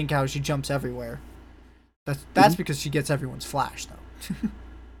seems to think how she jumps everywhere. That's because she gets everyone's flash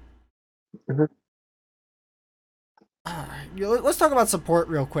though. Alright, let's talk about support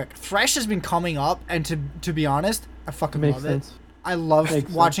real quick. Thresh has been coming up, and to be honest, I fucking love it. I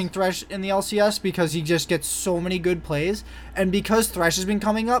love watching Thresh in the LCS because he just gets so many good plays, and because Thresh has been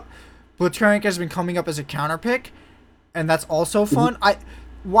coming up, Blitzcrank has been coming up as a counter pick, and that's also fun.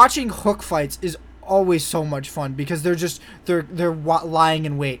 Watching hook fights is always so much fun because they're lying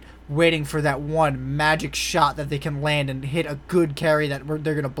in wait, waiting for that one magic shot that they can land and hit a good carry that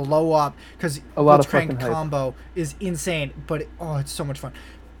they're gonna blow up, because Blitzcrank combo is insane. But it's so much fun.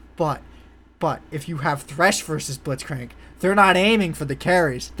 But if you have Thresh versus Blitzcrank, they're not aiming for the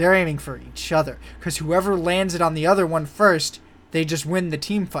carries. They're aiming for each other. Because whoever lands it on the other one first, they just win the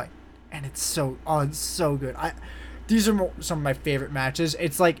team fight. And it's so good. These are some of my favorite matches.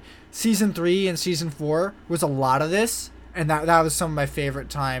 It's like Season 3 and Season 4 was a lot of this. And that was some of my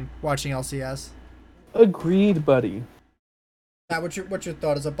favorite time watching LCS. Agreed, buddy. Now, what's your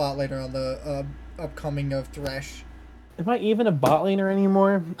thought as a bot laner on the upcoming of Thresh? Am I even a bot laner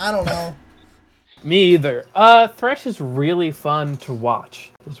anymore? I don't know. Me either. Thresh is really fun to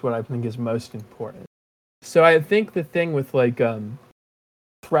watch, is what I think is most important. So I think the thing with like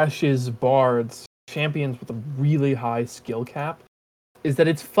Thresh's bards, champions with a really high skill cap, is that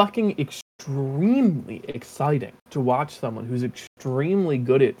it's fucking extremely exciting to watch someone who's extremely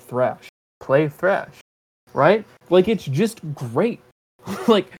good at Thresh play Thresh, right? Like it's just great.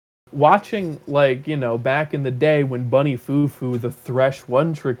 Like watching, like, back in the day when Bunny Fufu, the Thresh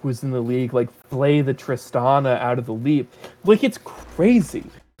one trick, was in the league, like, flay the Tristana out of the leap. Like, it's crazy.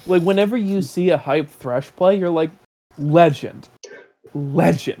 Like, whenever you see a hype Thresh play, you're like, legend.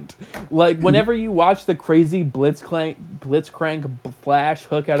 Like, whenever you watch the crazy Blitzcrank flash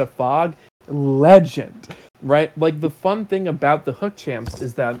hook out of fog, legend. Right? Like, the fun thing about the hook champs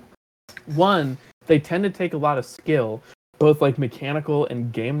is that, one, they tend to take a lot of skill, both like mechanical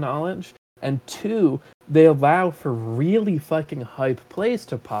and game knowledge, and two, they allow for really fucking hype plays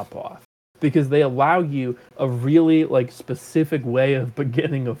to pop off, because they allow you a really like specific way of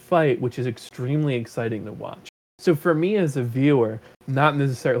beginning a fight, which is extremely exciting to watch. So for me as a viewer, not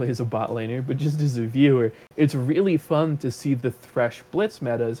necessarily as a bot laner, but just as a viewer, it's really fun to see the Thresh Blitz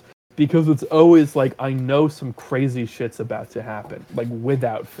metas, because it's always like, I know some crazy shit's about to happen, like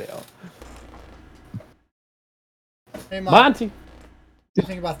without fail. Hey, Monty, what do you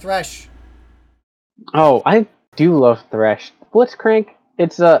think about Thresh? Oh, I do love Thresh. Blitzcrank,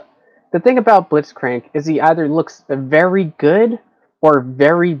 the thing about Blitzcrank is he either looks very good or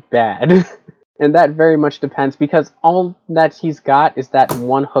very bad. And that very much depends, because all that he's got is that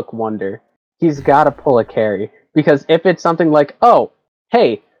one hook wonder. He's got to pull a carry. Because if it's something like, oh,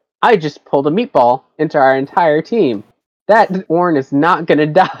 hey, I just pulled a meatball into our entire team, that Ornn is not going to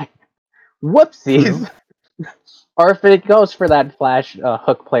die. Whoopsies. Or if it goes for that flash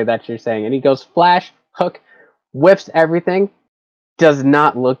hook play that you're saying, and he goes flash, hook, whips everything, does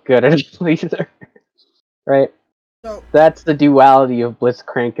not look good at all either. Right? So, that's the duality of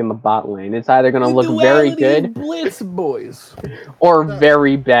Blitzcrank in the bot lane. It's either going to look very good, Blitz boys, or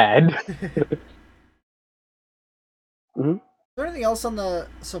very bad. Mm-hmm. Is there anything else on the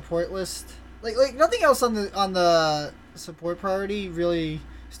support list? Like nothing else on the support priority really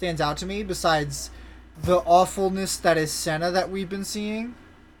stands out to me besides the awfulness that is Senna that we've been seeing.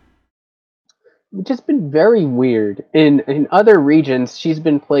 just been very weird. In other regions, she's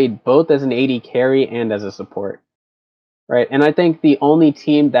been played both as an AD carry and as a support, right? And I think the only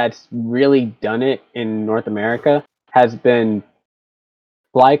team that's really done it in North America has been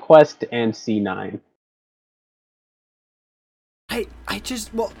FlyQuest and C9. I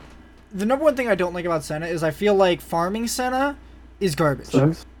just, well, the number one thing I don't like about Senna is I feel like farming Senna is garbage.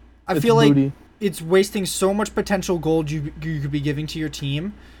 Sucks. I It's feel booty. like it's wasting so much potential gold you could be giving to your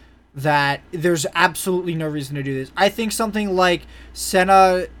team that there's absolutely no reason to do this. I think something like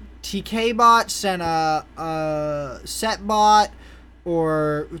Senna TK bot, Senna set bot,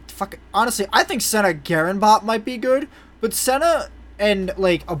 or honestly, I think Senna Garen bot might be good, but Senna and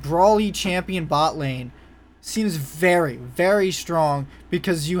like a brawly champion bot lane seems very, very strong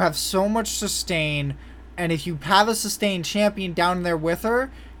because you have so much sustain, and if you have a sustained champion down there with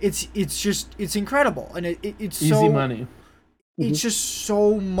her, it's incredible, and it's Easy so money. it's just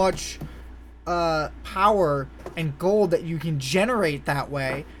so much power and gold that you can generate that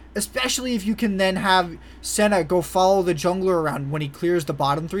way, especially if you can then have Senna go follow the jungler around when he clears the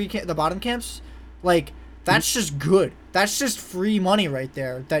bottom camps. Like, that's just good. That's just free money right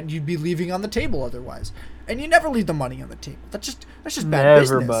there that you'd be leaving on the table otherwise. And you never leave the money on the table. That's just bad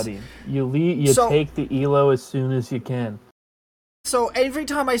business. Buddy. You So- take the elo as soon as you can. So every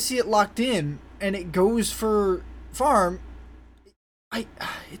time I see it locked in and it goes for farm,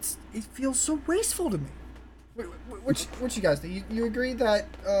 it feels so wasteful to me. What you guys think? You agree that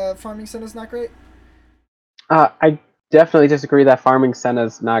farming Senna's not great? I definitely disagree that farming Senna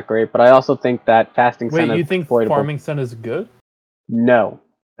is not great, but I also think that fasting Wait, Senna you is think exploitable. farming Senna is good? No,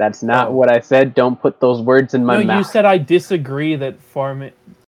 that's not Oh. what I said. Don't put those words in my No, mouth. you said I disagree that farming.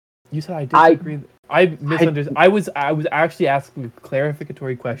 You said I disagree. I misunderstood. I was actually asking a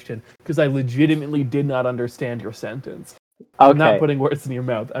clarificatory question because I legitimately did not understand your sentence. I'm not Okay, putting words in your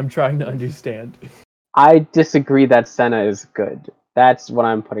mouth. I'm trying to understand. I disagree that Senna is good. That's what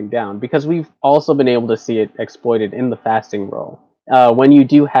I'm putting down because we've also been able to see it exploited in the fasting role. When you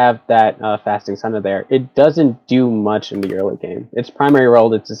do have that fasting Senna there, it doesn't do much in the early game. Its primary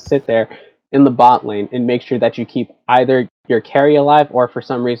role is to sit there in the bot lane and make sure that you keep either your carry alive or, for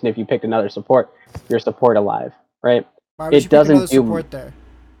some reason, if you picked another support, your support alive, right? Why would It you pick doesn't another do- support there?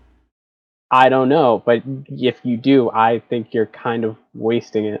 I don't know, but if you do, I think you're kind of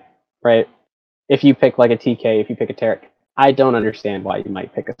wasting it, right? If you pick like a TK, if you pick a Taric, I don't understand why you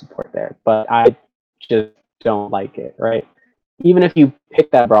might pick a support there, but I just don't like it, right? Even if you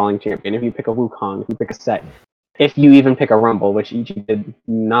pick that brawling champion, if you pick a Wukong, if you pick a Set, if you even pick a Rumble, which EG did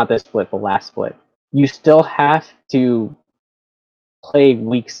not this split, but last split, you still have to play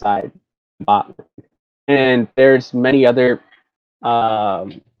weak side bot. And there's many other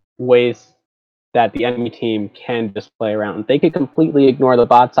ways that the enemy team can just play around. They could completely ignore the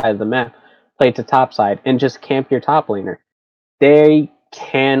bot side of the map, play to top side, and just camp your top laner. They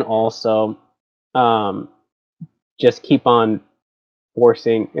can also just keep on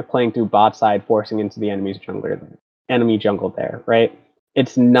playing through bot side, forcing into the enemy jungle there, right?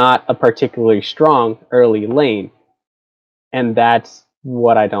 It's not a particularly strong early lane, and that's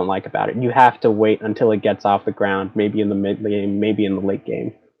what I don't like about it. You have to wait until it gets off the ground, maybe in the mid game, maybe in the late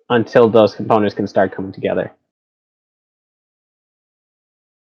game, until those components can start coming together.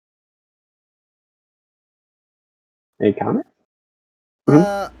 Any comment?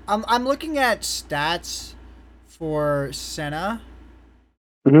 I'm looking at stats for Senna.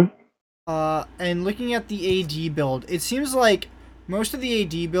 Mhm. And looking at the AD build, it seems like most of the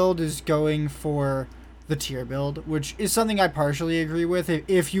AD build is going for the tier build, which is something I partially agree with.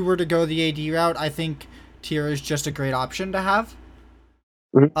 If you were to go the AD route, I think tier is just a great option to have.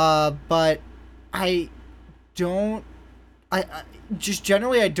 Mhm. But I don't. I just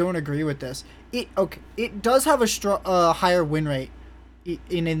generally I don't agree with this. It does have a higher win rate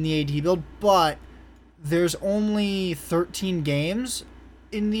in the AD build, but there's only 13 games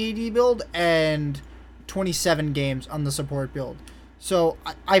in the AD build and 27 games on the support build. So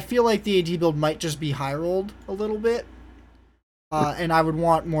I feel like the AD build might just be high rolled a little bit, and I would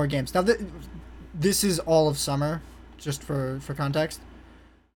want more games. Now this is all of summer, just for context.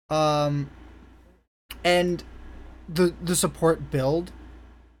 And the support build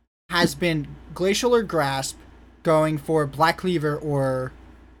has been Glacial or Grasp, going for Black Cleaver or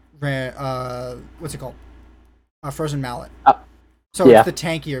what's it called? Frozen Mallet. So yeah. it's the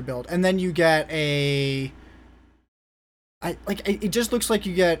tankier build, and then you get it just looks like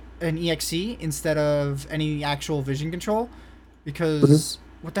you get an EXE instead of any actual vision control, because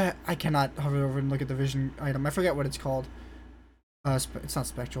what the heck? I cannot hover over and look at the vision item. I forget what it's called. It's not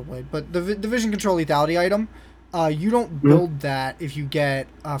Spectral Blade, but the vision control lethality item. You don't build that if you get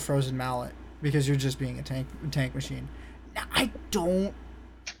Frozen Mallet. because you're just being a tank machine. Now, I don't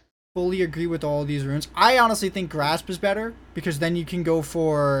fully agree with all of these runes. I honestly think Grasp is better because then you can go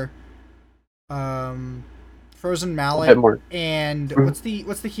for Frozen Mallet and what's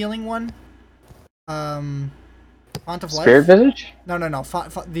the healing one? Font of Life. Spirit Visage? No.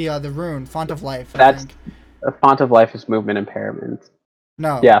 The rune Font of Life. That's Font of Life is movement impairment.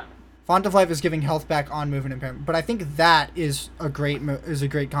 No. Yeah. Font of Life is giving health back on movement impairment, but I think that is a great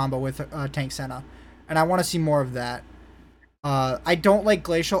combo with Tank Senna, and I want to see more of that. I don't like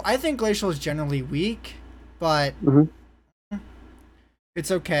Glacial. I think Glacial is generally weak, but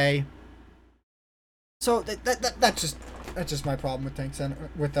it's okay. So that's just my problem with Tank Senna,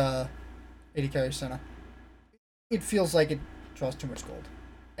 with AD Carry Senna. It feels like it draws too much gold,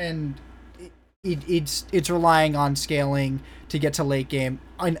 and it's relying on scaling to get to late game.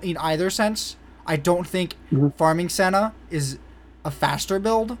 In either sense, I don't think farming Senna is a faster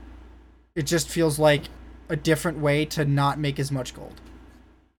build. It just feels like a different way to not make as much gold.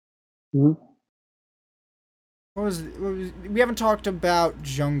 We haven't talked about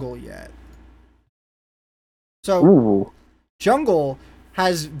jungle yet. So jungle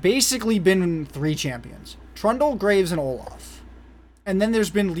has basically been 3 champions: Trundle, Graves, and Olaf. And then there's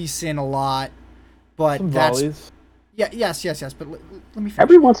been Lee Sin a lot, but some that's volleys. Yes. But let me finish.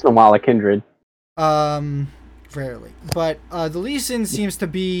 Every once in a while, a Kindred. Rarely. But the Lee Sin seems to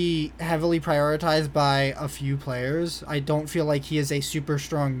be heavily prioritized by a few players. I don't feel like he is a super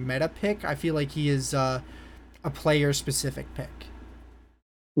strong meta pick. I feel like he is a player-specific pick.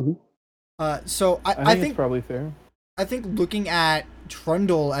 So I think it's probably fair. I think looking at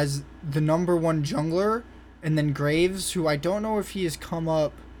Trundle as the #1 jungler, and then Graves, who I don't know if he has come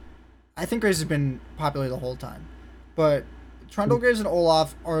up. I think Graves has been popular the whole time, but Trundle, Graves, and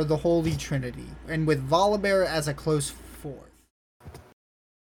Olaf are the holy trinity, and with Volibear as a close 4th.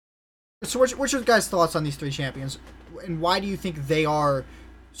 So what's your guys' thoughts on these 3 champions, and why do you think they are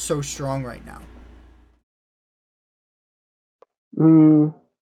so strong right now?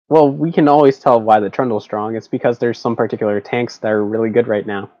 Well, we can always tell why the Trundle's strong. It's because there's some particular tanks that are really good right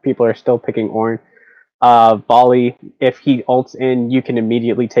now. People are still picking Ornn. Volley, if he ults in, you can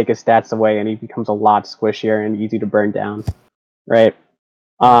immediately take his stats away and he becomes a lot squishier and easy to burn down. Right?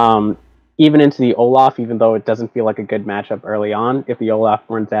 Even into the Olaf, even though it doesn't feel like a good matchup early on, if the Olaf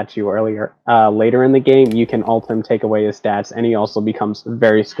runs at you later in the game, you can ult him, take away his stats, and he also becomes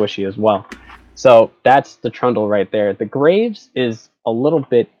very squishy as well. So that's the Trundle right there. The Graves is a little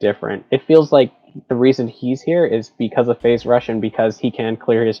bit different. It feels like the reason he's here is because of Phase Rush and because he can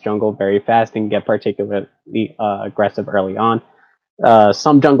clear his jungle very fast and get particularly aggressive early on.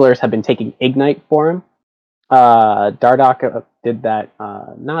 Some junglers have been taking Ignite for him. Dardoch did that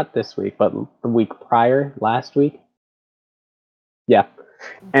not this week, but the week prior, last week. Yeah.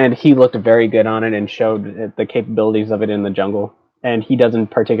 And he looked very good on it and showed the capabilities of it in the jungle. And he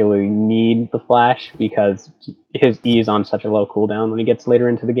doesn't particularly need the flash because his E is on such a low cooldown when he gets later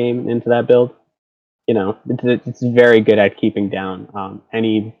into the game, into that build. You know, it's very good at keeping down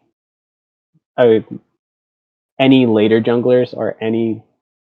any later junglers or any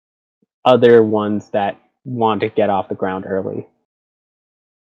other ones that want to get off the ground early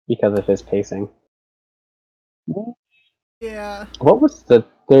because of his pacing. Yeah. What was the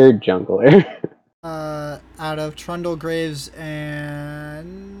 3rd jungler? Out of Trundle, Graves,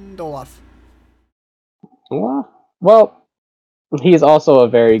 and Olaf. Well, he's also a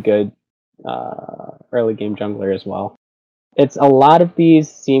very good early game jungler as well. It's a lot of these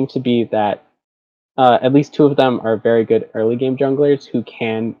seem to be that at least 2 of them are very good early game junglers who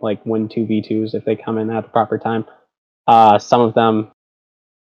can like win 2v2s if they come in at the proper time. Some of them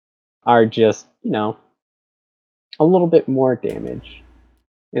are just, a little bit more damage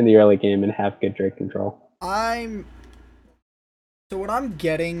in the early game and have good Drake control. So what I'm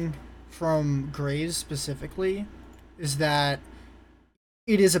getting from Graves specifically is that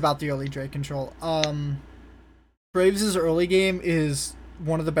it is about the early Drake control. Graves' early game is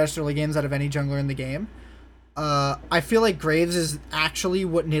one of the best early games out of any jungler in the game. I feel like Graves is actually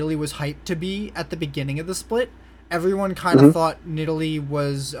what Nidalee was hyped to be at the beginning of the split. Everyone kind of thought Nidalee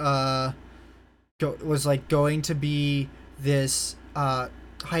was going to be this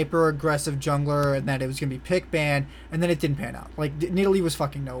hyper aggressive jungler and that it was gonna be pick ban, and then it didn't pan out. Like Nidalee was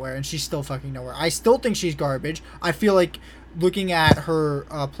fucking nowhere, and she's still fucking nowhere. I still think she's garbage. I feel like looking at her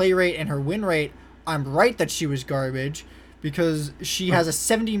play rate and her win rate, I'm right that she was garbage because she has a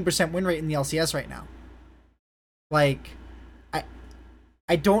 17% win rate in the LCS right now. Like,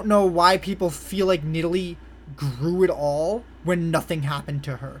 I don't know why people feel like Nidalee grew at all when nothing happened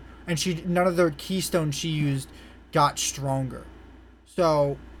to her, and none of the keystones she used got stronger.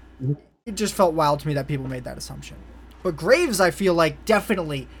 So it just felt wild to me that people made that assumption. But Graves, I feel like,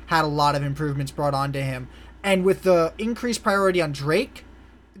 definitely had a lot of improvements brought onto him. And with the increased priority on Drake,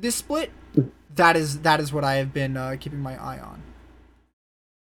 this split, that is what I have been keeping my eye on.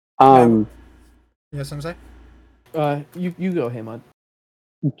 You know what I'm saying? You go, Hamon.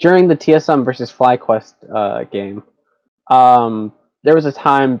 During the TSM versus FlyQuest game, there was a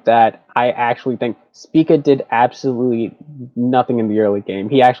time that I actually think Spica did absolutely nothing in the early game.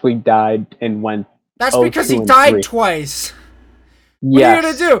 He actually died and went. That's because he died twice. What are you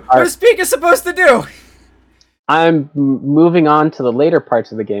gonna do? What is Spica supposed to do? I'm moving on to the later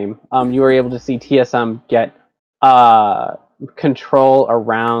parts of the game. You were able to see TSM get control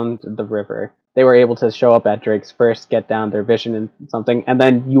around the river. They were able to show up at Drake's first, get down their vision and something, and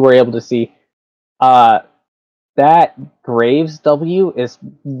then you were able to see that Graves W is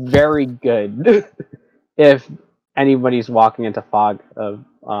very good if anybody's walking into fog of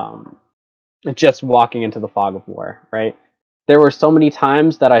just walking into the fog of war, right? There were so many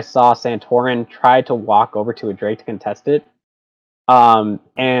times that I saw Santorin try to walk over to a Drake to contest it,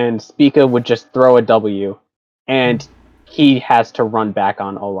 and Spica would just throw a W, and he has to run back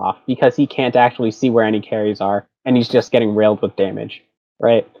on Olaf because he can't actually see where any carries are, and he's just getting railed with damage,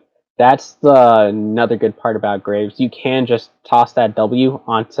 right? That's another good part about Graves. You can just toss that W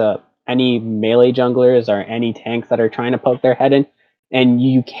onto any melee junglers or any tanks that are trying to poke their head in, and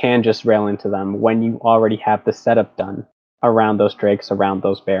you can just rail into them when you already have the setup done around those Drakes, around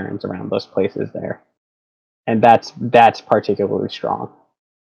those Barons, around those places there. And that's particularly strong.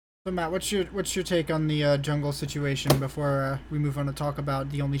 So Matt, what's your take on the jungle situation before we move on to talk about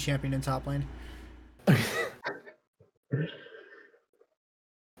the only champion in top lane?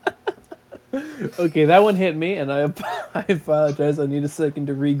 Okay, that one hit me, and I apologize. I need a second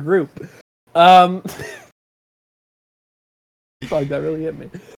to regroup. Fuck, that really hit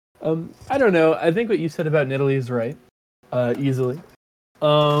me. I don't know. I think what you said about Nidalee is right. Easily.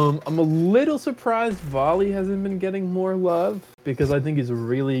 I'm a little surprised Volley hasn't been getting more love because I think he's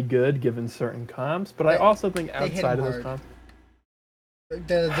really good given certain comps, but I also think outside of those comps,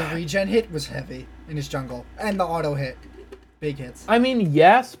 the regen hit was heavy in his jungle, and the auto hit, big hits. I mean,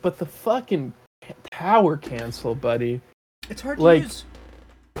 yes, but the fucking tower cancel, buddy. It's hard to use.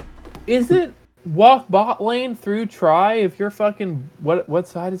 Is it walk bot lane through try if you're fucking what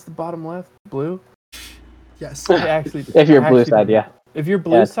side is the bottom left? Blue? Yes. If you're blue side, yeah. If you're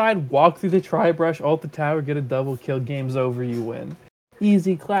blue side, walk through the tri brush, ult the tower, get a double kill, game's over, you win.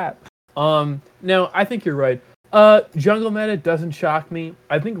 Easy clap. No, I think you're right. Jungle meta doesn't shock me.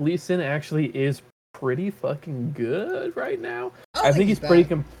 I think Lee Sin actually is pretty fucking good right now. I think he's pretty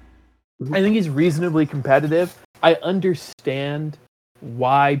I think he's reasonably competitive. I understand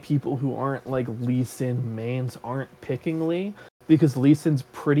why people who aren't like Lee Sin mains aren't picking Lee, because Lee Sin's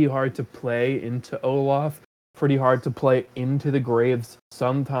pretty hard to play into Olaf, pretty hard to play into the Graves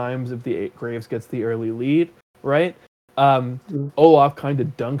sometimes if the Graves gets the early lead, right? Olaf kind of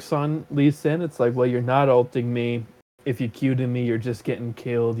dunks on Lee Sin. It's like, well, you're not ulting me. If you Q to me, you're just getting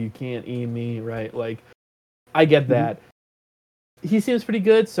killed. You can't E me, right? Like, I get that. He seems pretty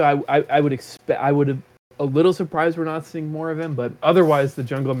good, so I would expect, I would have a little surprised we're not seeing more of him, but otherwise the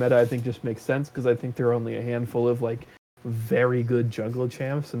jungle meta I think just makes sense because I think there are only a handful of like very good jungle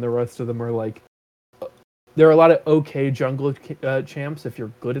champs, and the rest of them are like, there are a lot of okay jungle champs if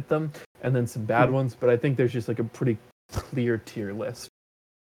you're good at them, and then some bad ones, but I think there's just like a pretty clear tier list.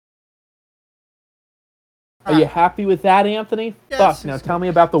 Are you happy with that, Anthony? Yes, Fuck, now tell me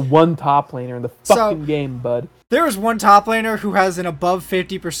about the one top laner in the fucking game, bud. There is one top laner who has an above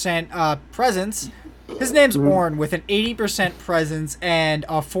 50% presence. His name's Ornn with an 80% presence and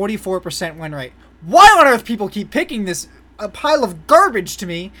a 44% win rate. Why on earth people keep picking this a pile of garbage to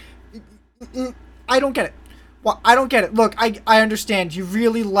me? I don't get it. Well, I don't get it. Look, I understand. You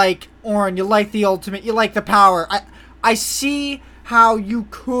really like Ornn. You like the ultimate. You like the power. I see how you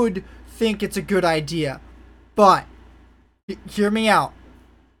could think it's a good idea. But, hear me out.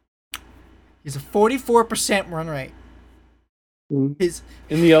 He's a 44% run rate. In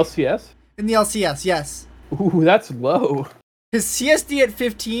the LCS? In the LCS, yes. Ooh, that's low. His CSD at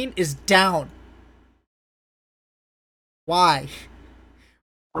 15 is down. Why?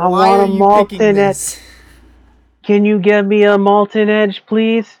 Why are you picking this? Can you give me a Molten Edge,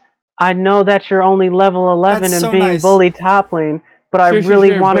 please? I know that you're only level 11 That's and so being nice. bullied top lane, but I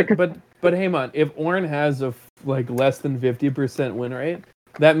really want to... But hey, man, if Ornn has a like less than 50% win rate,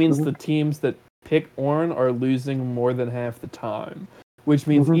 that means the teams that pick Ornn are losing more than half the time. Which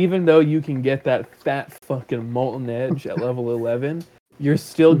means even though you can get that fat fucking Molten Edge at level 11, you're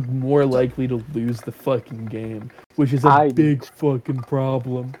still more likely to lose the fucking game, which is a big fucking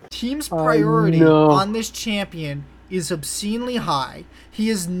problem. Team's priority on this champion is obscenely high. He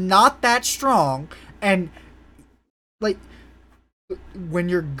is not that strong, and like when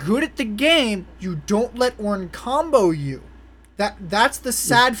you're good at the game, you don't let Ornn combo you. That's the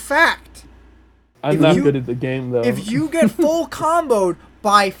sad fact. I'm not good at the game though. If you get full comboed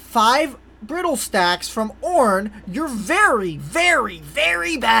by 5 brittle stacks from Ornn, you're very, very,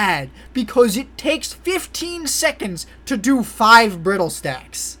 very bad because it takes 15 seconds to do 5 brittle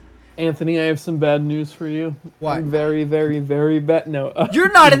stacks. Anthony, I have some bad news for you. What? I'm very, very, very bad. No.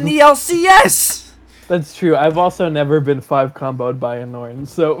 You're not in the LCS! That's true. I've also never been 5 comboed by an Ornn,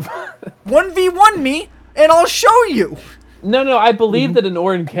 so... 1v1 me, and I'll show you! No, I believe that an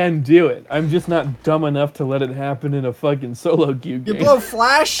Ornn can do it. I'm just not dumb enough to let it happen in a fucking solo queue game. You blow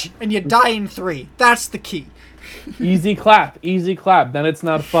flash, and you die in 3. That's the key. Easy clap. Then it's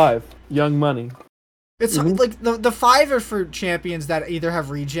not 5. Young money. It's like the 5 are for champions that either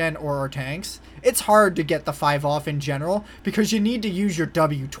have regen or are tanks. It's hard to get the 5 off in general because you need to use your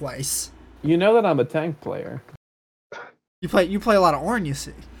W twice. You know that I'm a tank player. You play a lot of Ornn, you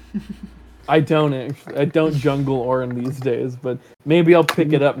see. I don't actually. I don't jungle Ornn these days, but maybe I'll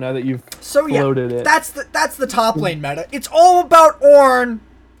pick it up now that you've floated it. That's the top lane meta. It's all about Ornn.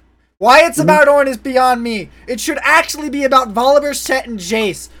 Why it's about Ornn is beyond me. It should actually be about Volibear, Sett, and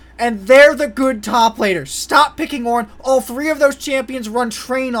Jace. And they're the good top laners. Stop picking Ornn. All 3 of those champions run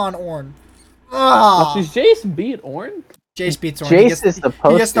train on Ornn. Does Jace beat Ornn? Jace beats Ornn. Jace is supposed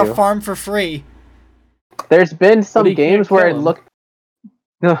to. He gets to farm for free. There's been some games where it looked...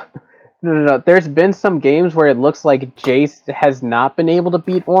 No. There's been some games where it looks like Jace has not been able to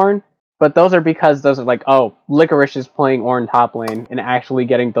beat Ornn, but those are because those are like, oh, Licorice is playing Ornn top lane and actually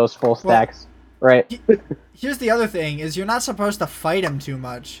getting those full stacks, right? Here's the other thing, is you're not supposed to fight him too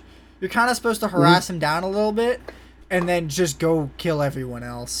much. You're kind of supposed to harass him down a little bit, and then just go kill everyone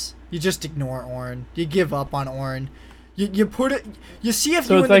else. You just ignore Ornn. You give up on Ornn. You put it... You see if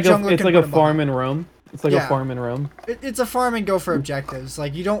you in the jungler can put him It's like a farm in Rome. It's like a farm in Rome. It's a farm and go for objectives.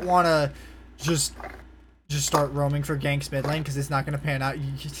 Like, you don't want to just start roaming for ganks mid lane because it's not going to pan out.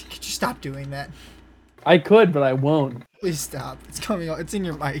 Could you stop doing that? I could, but I won't. Please stop. It's coming out. It's in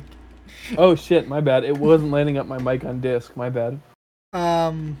your mic. Oh shit, my bad. It wasn't landing up my mic on disc. My bad.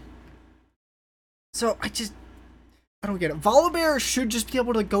 So I don't get it. Volibear should just be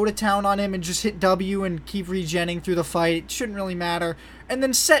able to go to town on him and just hit W and keep regenning through the fight. It shouldn't really matter. And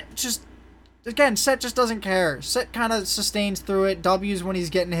then Sett just doesn't care. Sett kind of sustains through it. W's when he's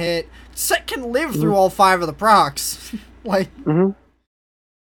getting hit. Sett can live through all 5 of the procs. Like,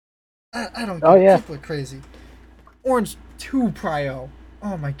 I don't get it. People are crazy. Ornn's too prio.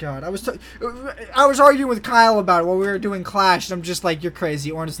 Oh my god. I was arguing with Kyle about it while we were doing Clash, and I'm just like, you're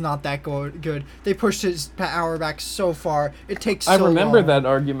crazy. Ornn is not that good. They pushed his power back so far. It takes so long. I remember that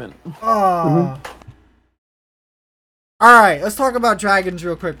argument. Alright, let's talk about dragons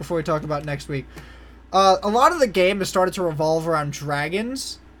real quick before we talk about next week. A lot of the game has started to revolve around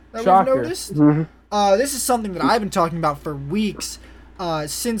dragons that we've noticed. This is something that I've been talking about for weeks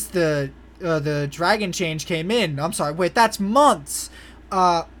since the dragon change came in. I'm sorry, wait, that's months.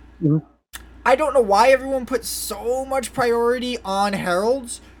 I don't know why everyone puts so much priority on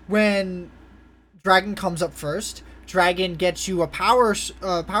heralds when dragon comes up first. Dragon gets you a power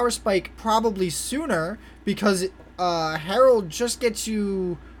spike probably sooner because herald just gets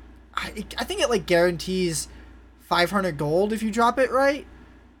you. I think it like guarantees 500 gold if you drop it right,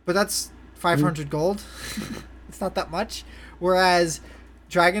 but that's 500 gold. It's not that much. Whereas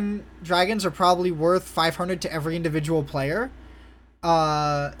dragons are probably worth 500 to every individual player.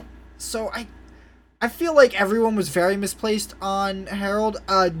 So I feel like everyone was very misplaced on Herald.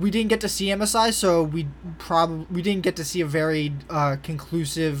 We didn't get to see MSI, so we didn't get to see a very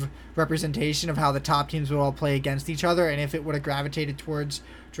conclusive representation of how the top teams would all play against each other and if it would have gravitated towards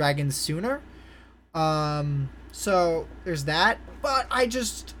dragons sooner. So there's that. But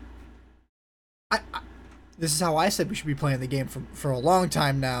this is how I said we should be playing the game for a long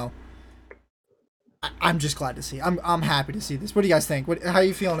time now. I'm just glad to see. I'm happy to see this. What do you guys think? How are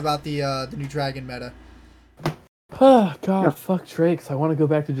you feeling about the new dragon meta? Oh god, fuck Drakes. I want to go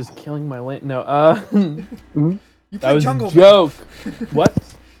back to just killing my lane. No, You play that was jungle a joke. What?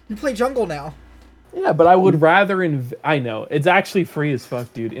 You play jungle now. Yeah, but I would rather I know. It's actually free as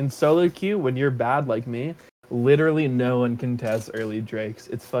fuck, dude. In solo queue, when you're bad like me, literally no one can test early Drakes.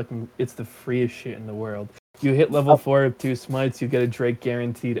 It's the freest shit in the world. You hit level 4 with 2 smites, you get a Drake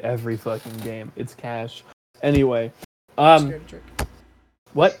guaranteed every fucking game. It's cash. Anyway,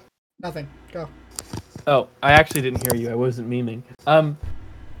 what? Nothing. Go. Oh, I actually didn't hear you. I wasn't memeing.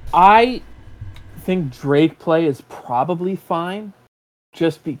 I think Drake play is probably fine,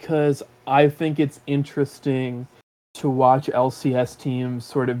 just because I think it's interesting to watch LCS teams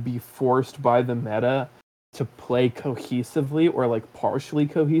sort of be forced by the meta to play cohesively or like partially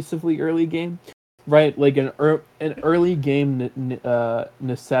cohesively early game, right? Like an early game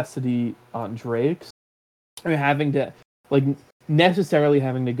necessity on Drakes, or having to like necessarily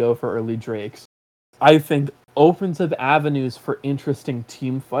having to go for early Drakes, I think opens up avenues for interesting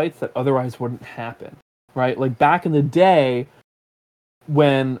team fights that otherwise wouldn't happen, right? Like back in the day,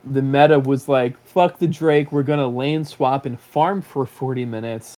 when the meta was like, fuck the Drake, we're gonna lane swap and farm for 40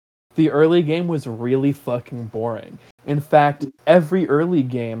 minutes, the early game was really fucking boring. In fact, every early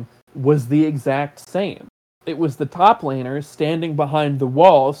game was the exact same. It was the top laners standing behind the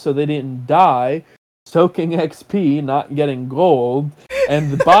wall so they didn't die, soaking XP, not getting gold,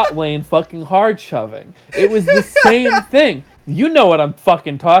 and the bot lane fucking hard shoving. It was the same thing. You know what I'm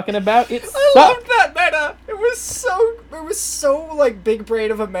fucking talking about. It sucked. I loved that meta. It was so like big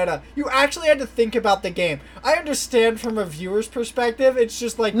brain of a meta. You actually had to think about the game. I understand from a viewer's perspective. It's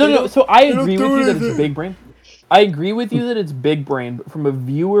just like no. So I agree with you that it's big brain. I agree with you that it's big brain, but from a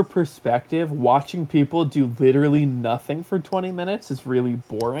viewer perspective, watching people do literally nothing for 20 minutes is really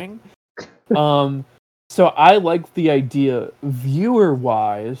boring. So I like the idea,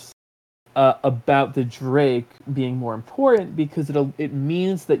 viewer-wise, about the Drake being more important because it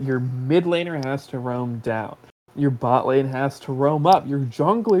means that your mid laner has to roam down, your bot lane has to roam up, your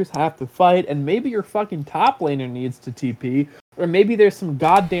junglers have to fight, and maybe your fucking top laner needs to TP, or maybe there's some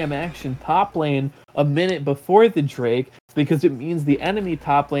goddamn action top lane a minute before the Drake because it means the enemy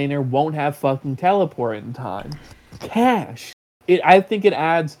top laner won't have fucking teleport in time. Cash. I think it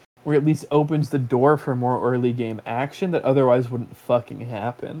adds, or at least opens the door for more early game action that otherwise wouldn't fucking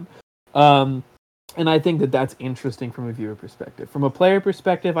happen. And I think that that's interesting from a viewer perspective. From a player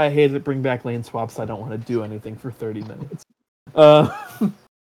perspective, I hate to bring back lane swaps. I don't want to do anything for 30 minutes.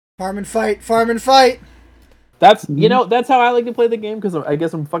 Farm and fight. That's that's how I like to play the game because I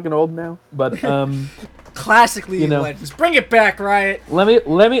guess I'm fucking old now. But classically, Legends, bring it back, Riot. Let me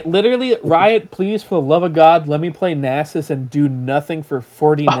literally, Riot, please, for the love of God, let me play Nasus and do nothing for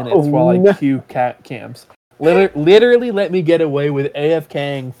 40 minutes while I queue camps. Literally, let me get away with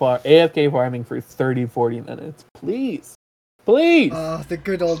AFK farming for 30-40 minutes, please. Oh, the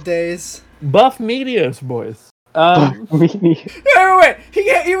good old days. Buff Meteos, boys. Wait.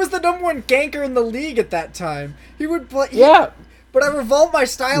 He was the number one ganker in the league at that time. He would play. Yeah. But I revolved my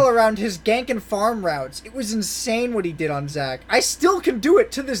style around his gank and farm routes. It was insane what he did on Zac. I still can do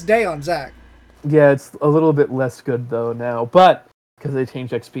it to this day on Zac. Yeah, it's a little bit less good though now, but because they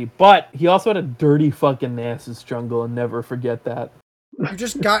changed XP. But he also had a dirty fucking Nasus jungle, and never forget that. You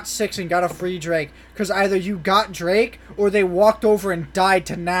just got 6 and got a free Drake, because either you got Drake or they walked over and died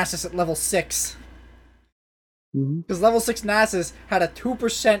to Nasus at level 6. Because level 6 Nasus had a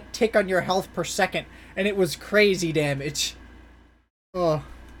 2% tick on your health per second, and it was crazy damage. Oh.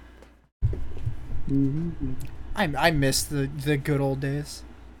 I miss the good old days.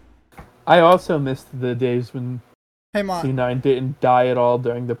 I also missed the days when Hey, Mon. C9 didn't die at all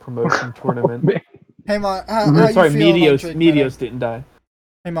during the promotion tournament. Hey, Mon. How you feel Meteos didn't die.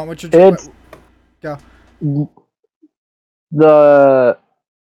 Hey, Mon, what's your... Go.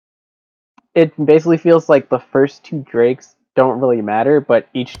 It basically feels like the first 2 Drakes don't really matter, but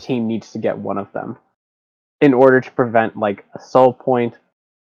each team needs to get one of them in order to prevent, like, a soul point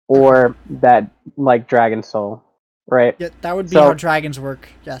or that, like, Dragon Soul, right? Yeah, that would be how dragons work,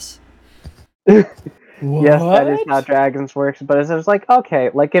 yes. Yes, that is how dragons works, but it's just like, okay,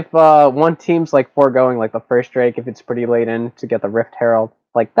 like if one team's like foregoing like the first Drake if it's pretty late in to get the Rift Herald,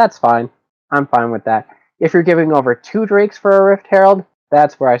 like that's fine. I'm fine with that. If you're giving over 2 Drakes for a Rift Herald,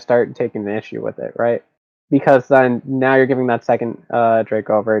 that's where I start taking the issue with it, right? Because then now you're giving that second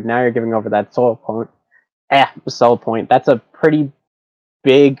Drake over, now you're giving over that soul point. That's a pretty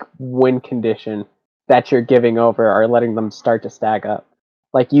big win condition that you're giving over or letting them start to stack up.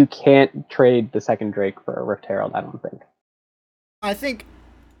 Like, you can't trade the second Drake for a Rift Herald, I don't think. I think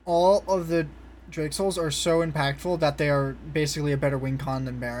all of the Drake Souls are so impactful that they are basically a better win con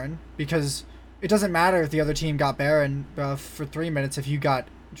than Baron. Because it doesn't matter if the other team got Baron for 3 minutes if you got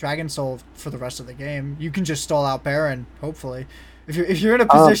Dragon Soul for the rest of the game. You can just stall out Baron, hopefully. If you're in a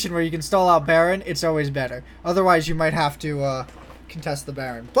position where you can stall out Baron, it's always better. Otherwise, you might have to contest the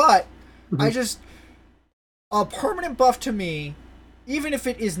Baron. But, a permanent buff to me, even if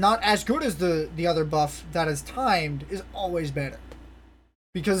it is not as good as the other buff that is timed, is always better.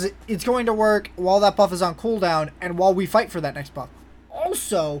 Because it's going to work while that buff is on cooldown and while we fight for that next buff.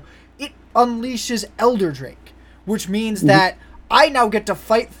 Also, it unleashes Elder Drake, which means that I now get to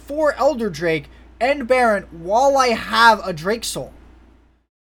fight for Elder Drake and Baron while I have a Drake Soul.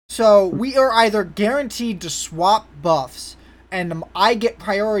 So we are either guaranteed to swap buffs, and I get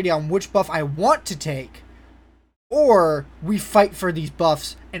priority on which buff I want to take, or we fight for these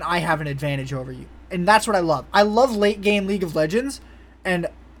buffs and I have an advantage over you. And that's what I love. I love late game League of Legends, and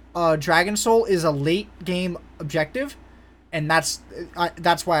Dragon Soul is a late game objective, and that's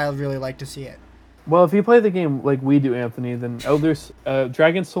why I really like to see it. Well, if you play the game like we do, Anthony, then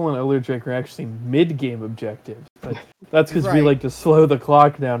Dragon Soul and Elder Drake are actually mid-game objectives. But that's because we like to slow the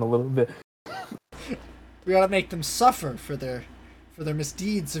clock down a little bit. We gotta make them suffer for their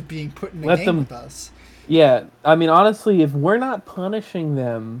misdeeds of being put in the game with us. Yeah, I mean, honestly, if we're not punishing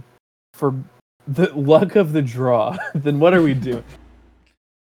them for the luck of the draw, then what are we doing?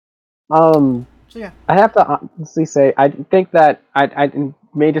 So yeah, I have to honestly say, I think that I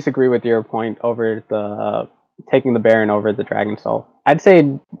may disagree with your point over the taking the Baron over the Dragon Soul. I'd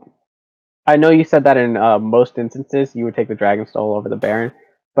say, I know you said that in most instances you would take the Dragon Soul over the Baron,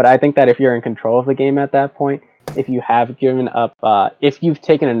 but I think that if you're in control of the game at that point, if you have given up, if you've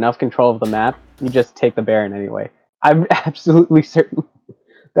taken enough control of the map, you just take the Baron anyway. I'm absolutely certain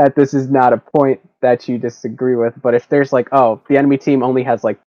that this is not a point that you disagree with, but if there's like, oh, the enemy team only has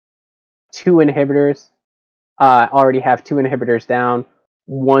like 2 inhibitors, already have 2 inhibitors down,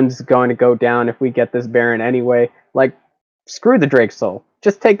 one's going to go down if we get this Baron anyway, like, screw the Drake Soul.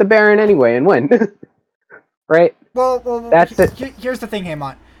 Just take the Baron anyway and win. Right? Well, that's it. Here's the thing,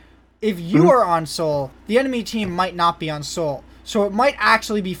 Haymon. If you are on Soul, the enemy team might not be on Soul. So it might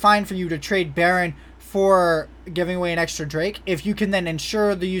actually be fine for you to trade Baron for giving away an extra Drake, if you can then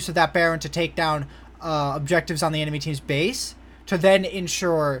ensure the use of that Baron to take down objectives on the enemy team's base, to then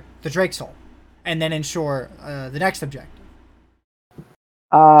ensure the Drake Soul, and then ensure the next objective.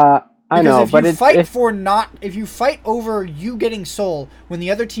 I know, but if you fight over you getting Soul when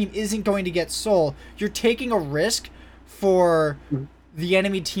the other team isn't going to get Soul, you're taking a risk for the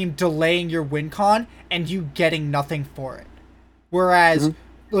enemy team delaying your win con and you getting nothing for it. Whereas,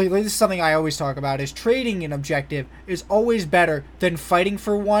 like, this is something I always talk about, is trading an objective is always better than fighting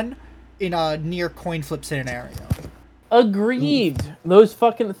for one in a near coin flip scenario. Agreed. Those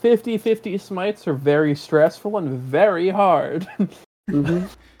fucking 50-50 smites are very stressful and very hard.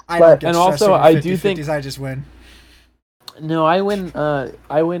 I don't get and also, I do think I just win. No, I win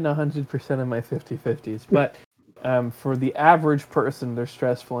 100% of my 50-50s, but for the average person, they're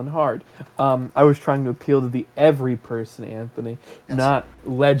stressful and hard. I was trying to appeal to the every person, Anthony, not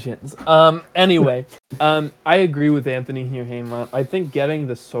legends. Anyway, I agree with Anthony here, Haymon. I think getting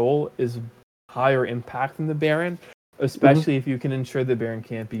the Soul is higher impact than the Baron, especially if you can ensure the Baron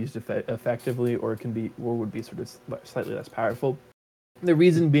can't be used effectively or would be sort of slightly less powerful. The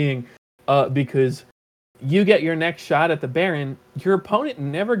reason being, because you get your next shot at the Baron, your opponent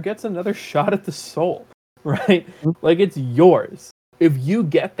never gets another shot at the Soul, right? Like, it's yours. If you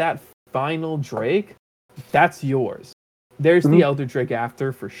get that final Drake, that's yours. There's the Elder Drake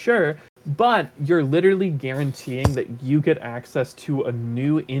after, for sure, but you're literally guaranteeing that you get access to a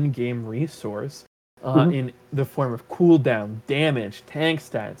new in-game resource in the form of cooldown, damage, tank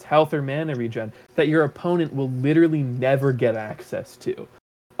stats, health or mana regen, that your opponent will literally never get access to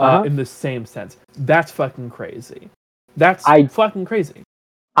in the same sense. That's fucking crazy. That's fucking crazy.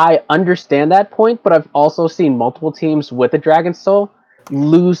 I understand that point, but I've also seen multiple teams with a Dragon Soul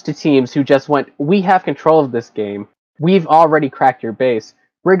lose to teams who just went, we have control of this game. We've already cracked your base.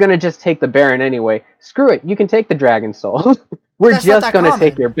 We're going to just take the Baron anyway. Screw it. You can take the Dragon Soul. We're just going to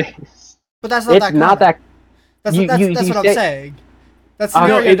take your base. But that's not That's what I'm saying. That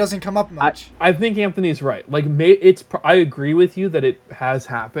scenario doesn't come up much. I think Anthony's right. Like, I agree with you that it has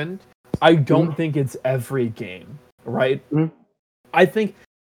happened. I don't think it's every game, right? I think,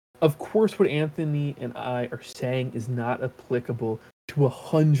 of course, what Anthony and I are saying is not applicable to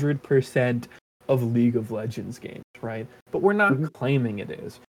 100% of League of Legends games, right? But we're not claiming it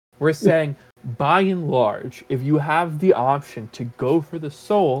is. We're saying, by and large, if you have the option to go for the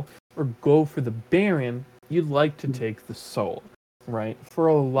Soul or go for the Baron, you'd like to take the Soul, right? For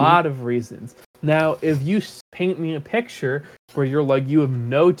a lot of reasons. Now, if you paint me a picture where you're like, you have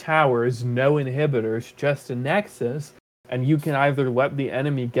no towers, no inhibitors, just a Nexus, and you can either let the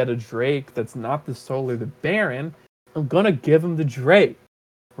enemy get a Drake that's not the Soul or the Baron, I'm gonna give him the Drake,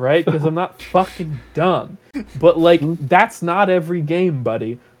 right? Because I'm not fucking dumb. But, like, that's not every game,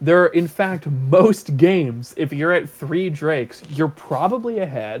 buddy. There are, in fact, most games, if you're at 3 Drakes, you're probably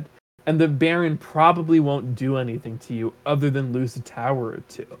ahead, and the Baron probably won't do anything to you other than lose a tower or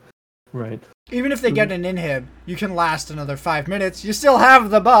 2. Right. Even if they get an inhib, you can last another 5 minutes. You still have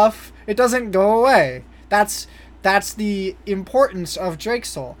the buff. It doesn't go away. That's the importance of Drake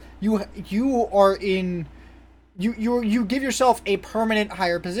Soul. You are in you give yourself a permanent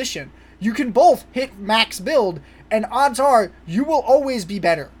higher position. You can both hit max build, and odds are you will always be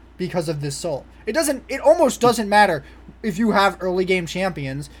better because of this soul. It almost doesn't matter if you have early game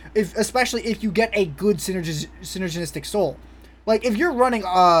champions, especially if you get a good synergistic soul. Like if you're running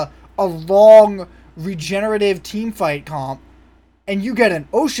a long regenerative team fight comp and you get an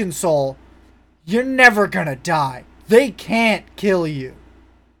ocean soul, you're never gonna die. They can't kill you.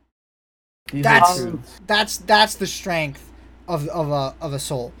 That's the strength of a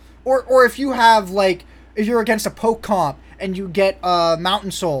soul. Or if you have if you're against a poke comp and you get a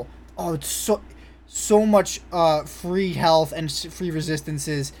mountain soul, it's so much free health and free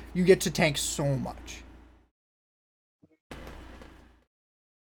resistances. You get to tank so much.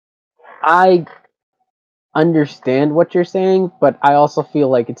 I understand what you're saying, but I also feel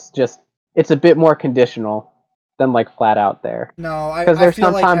like it's a bit more conditional than flat out there. No, I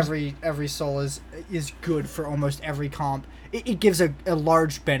feel like every soul is good for almost every comp. It gives a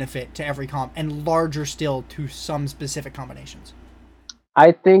large benefit to every comp, and larger still to some specific combinations.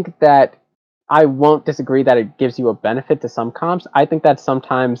 I think that I won't disagree that it gives you a benefit to some comps. I think that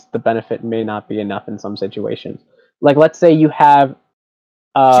sometimes the benefit may not be enough in some situations. Let's say you have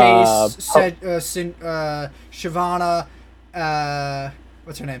Jace, Shyvana,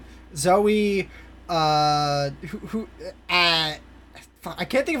 what's her name? Zoe, I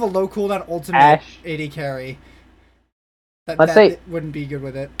can't think of a low cooldown ultimate Ashe. AD carry. Let's say wouldn't be good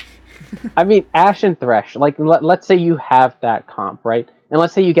with it. I mean, Ashe and Thresh. Let's say you have that comp, right? And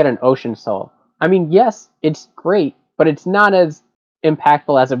let's say you get an Ocean Soul. I mean, yes, it's great, but it's not as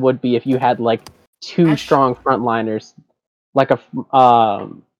impactful as it would be if you had two Ashe. strong frontliners, Wait.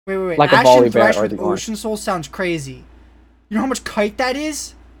 like Ashe a Volley and Bear Thresh or with the Ocean Soul sounds crazy. You know how much kite that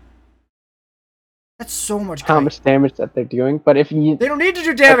is? That's so much how kite. much damage that they're doing. But if you They don't need to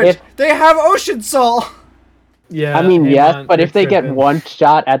do damage. They have Ocean Soul. Yeah. I mean, yes, on, but if they tripping. get one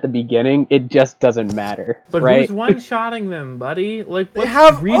shot at the beginning, it just doesn't matter, But right? who's one-shotting them, buddy? They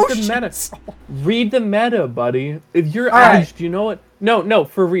have read Ocean the meta. Soul. Read the meta, buddy. If you're All right. Ashe, do you know what? No,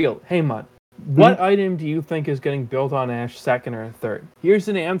 for real. Hey, man. What item do you think is getting built on Ashe second or third? Here's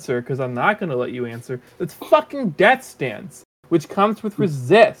an answer, because I'm not going to let you answer. It's fucking Death Stance, which comes with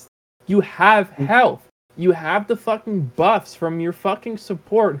resist. You have health. You have the fucking buffs from your fucking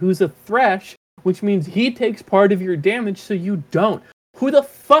support, who's a Thresh, which means he takes part of your damage so you don't. Who the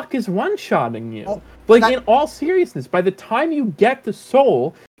fuck is one-shotting you? In all seriousness, by the time you get the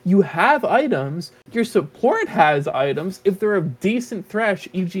soul, you have items, your support has items. If they're a decent Thresh,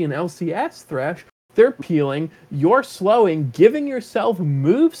 e.g. an LCS Thresh, they're peeling, you're slowing, giving yourself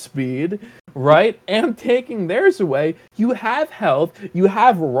move speed, right? And taking theirs away. You have health, you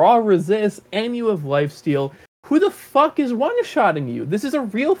have raw resist, and you have lifesteal. Who the fuck is one-shotting you? This is a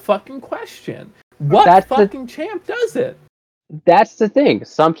real fucking question. What fucking champ does it? That's the thing.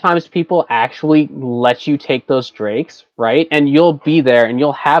 Sometimes people actually let you take those drakes, right? And you'll be there and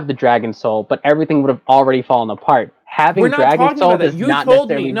you'll have the Dragon Soul, but everything would have already fallen apart. Having We're not Dragon talking Soul about that. does You not told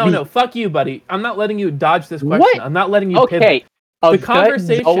me. necessarily No, fuck you, buddy. I'm not letting you dodge this question. What? I'm not letting you Okay. pivot. The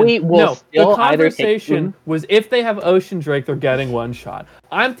conversation, the conversation was if they have Ocean Drake, they're getting one shot.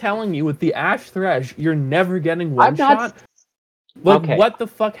 I'm telling you, with the Ashe Thresh, you're never getting one shot. What the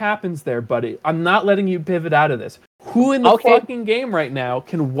fuck happens there, buddy? I'm not letting you pivot out of this. Who in the fucking game right now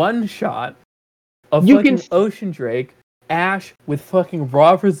can one shot a fucking Ocean Drake, Ashe with fucking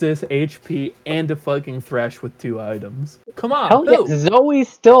raw resist HP, and a fucking Thresh with 2 items? Come on. Hell yeah, Zoe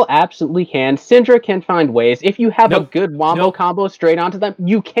still absolutely can. Syndra can find ways. If you have a good wombo combo straight onto them,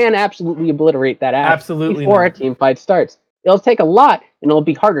 you can absolutely obliterate that Ashe before a team fight starts. It'll take a lot, and it'll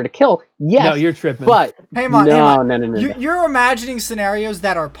be harder to kill. Yes, no, you're tripping. But no. You're imagining scenarios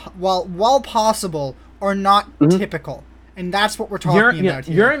that are, while possible, are not typical, and that's what we're talking about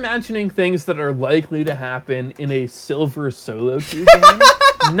here. You're imagining things that are likely to happen in a silver solo queue game,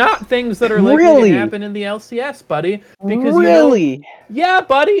 not things that are likely to happen in the LCS, buddy. Because yeah,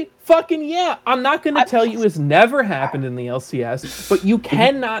 buddy, fucking yeah. I'm not gonna tell you it's never happened in the LCS, but you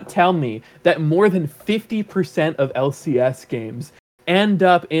cannot tell me that more than 50% of LCS games end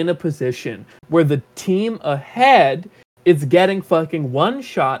up in a position where the team ahead is getting fucking one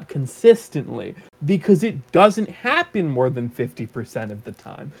shot consistently, because it doesn't happen more than 50% of the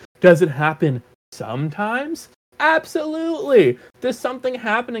time. Does it happen sometimes? Absolutely. Does something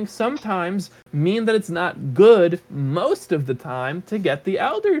happening sometimes mean that it's not good most of the time to get the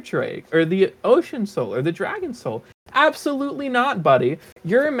Elder Drake or the Ocean Soul or the Dragon Soul? Absolutely not, buddy.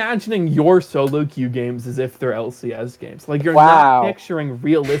 You're imagining your solo queue games as if they're LCS games. Like, you're Wow. not picturing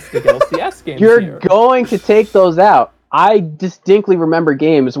realistic LCS games You're here. going to take those out. I distinctly remember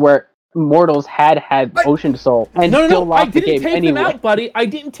games where Immortals had Ocean Soul and still I lost the didn't game take anyway. them out, buddy. I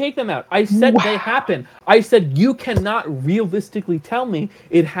didn't take them out. I said they happen. I said you cannot realistically tell me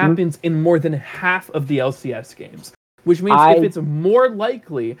it happens in more than half of the LCS games. Which means if it's more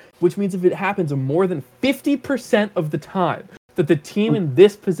likely, which means if it happens more than 50% of the time that the team in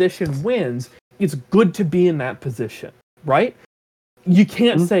this position wins, it's good to be in that position, right? You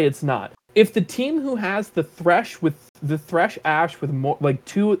can't say it's not. If the team who has the Thresh Ashe with more like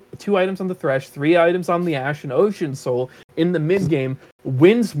two items on the Thresh, 3 items on the Ashe, and Ocean Soul in the mid game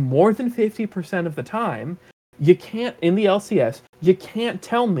wins more than 50% of the time, you can't in the LCS. You can't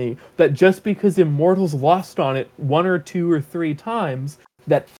tell me that just because Immortals lost on it 1 or 2 or 3 times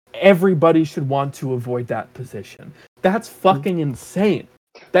that everybody should want to avoid that position. That's fucking insane.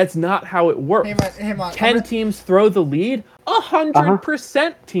 That's not how it works. Hey, man, 10 teams throw the lead.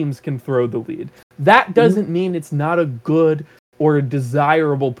 100% teams can throw the lead. That doesn't mean it's not a good or a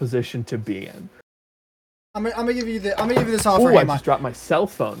desirable position to be in. I'm gonna give you this offer. I just dropped my cell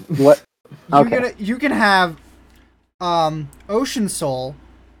phone. What? Okay. You can have Ocean Soul.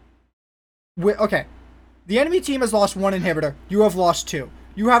 Okay, the enemy team has lost 1 inhibitor. You have lost 2.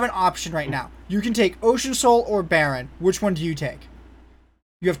 You have an option right now. You can take Ocean Soul or Baron. Which one do you take?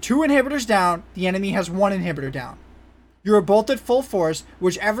 You have 2 inhibitors down. The enemy has 1 inhibitor down. You are both at full force.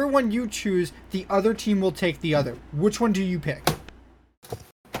 Whichever one you choose, the other team will take the other. Which one do you pick?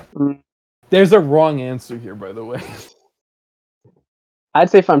 There's a wrong answer here, by the way. I'd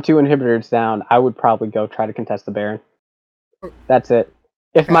say if I'm 2 inhibitors down, I would probably go try to contest the Baron. That's it.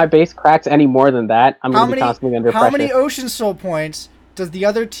 If my base cracks any more than that, I'm going to be constantly under pressure. How many Ocean Soul points does the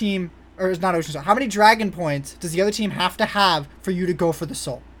other team, or is not Ocean Soul, how many Dragon points does the other team have to have for you to go for the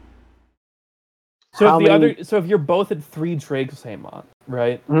Soul? So if you're both at 3 Drakes, Hamon,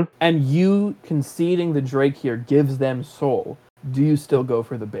 right? And you conceding the Drake here gives them Soul, do you still go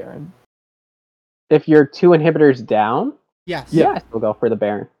for the Baron? If you're 2 inhibitors down? Yes. Yeah, I still go for the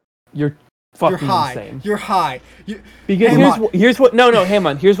Baron. You're fucking high. insane. You're high. Because here's what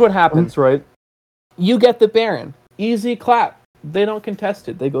Hamon, here's what happens, right? You get the Baron. Easy clap. They don't contest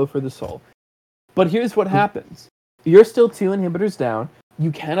it. They go for the Soul. But here's what happens. You're still 2 inhibitors down.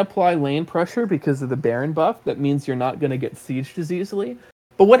 You can apply lane pressure because of the Baron buff. That means you're not going to get sieged as easily.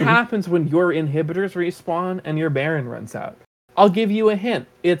 But what happens when your inhibitors respawn and your Baron runs out? I'll give you a hint.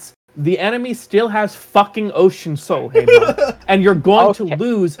 It's the enemy still has fucking Ocean Soul, Hamon, and you're going to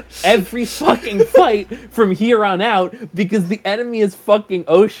lose every fucking fight from here on out because the enemy is fucking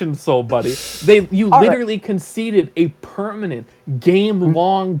Ocean Soul, buddy. You literally conceded a permanent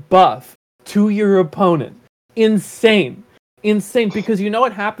game-long buff to your opponent. Insane, because you know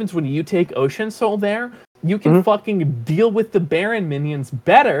what happens when you take Ocean Soul there? You can fucking deal with the Baron minions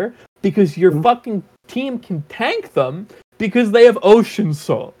better because your fucking team can tank them because they have Ocean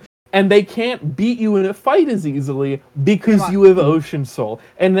Soul. And they can't beat you in a fight as easily because you have Ocean Soul.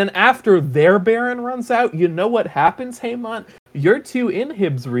 And then after their Baron runs out, you know what happens, Hamon? Your 2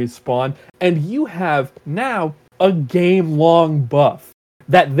 inhibs respawn, and you have now a game-long buff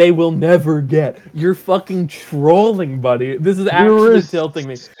that they will never get. You're fucking trolling, buddy. This is actually tilting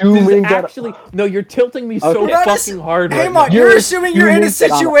me. No, you're tilting me so fucking hard right now. You're assuming you're in a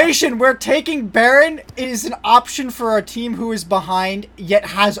situation where taking Baron is an option for a team who is behind, yet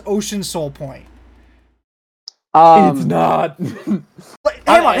has Ocean Soul point. It's not. Hamon.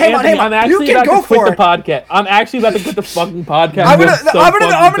 I'm actually you can go for the podcast. I'm actually about to quit the fucking podcast.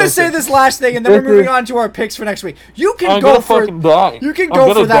 I'm gonna say this last thing, and then we're moving on to our picks for next week. You can go for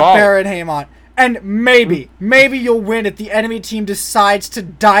that Baron, Hamon, and maybe you'll win if the enemy team decides to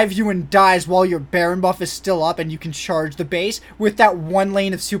dive you and dies while your Baron buff is still up, and you can charge the base with that 1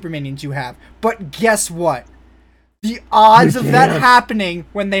 lane of super minions you have. But guess what? The odds of that happening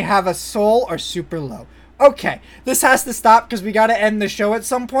when they have a Soul are super low. Okay, this has to stop because we got to end the show at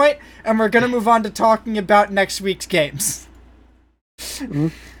some point, and we're going to move on to talking about next week's games.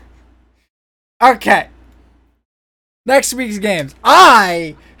 Okay. Next week's games.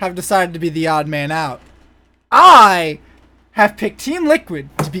 I have decided to be the odd man out. I have picked Team Liquid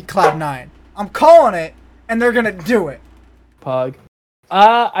to beat Cloud9. I'm calling it, and they're going to do it. Pug.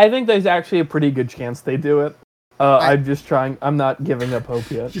 I think there's actually a pretty good chance they do it. I'm not giving up hope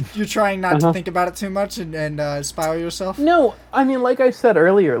yet. You're trying not to think about it too much and spiral yourself? No, I mean, like I said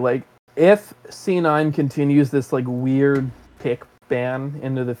earlier, like, if C9 continues this, like, weird pick ban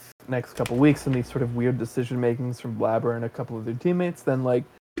into the next couple weeks and these sort of weird decision-makings from Blabber and a couple of their teammates, then, like,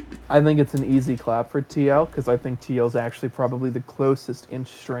 I think it's an easy clap for TL because I think TL is actually probably the closest in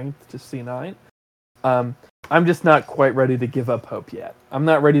strength to C9. I'm just not quite ready to give up hope yet. I'm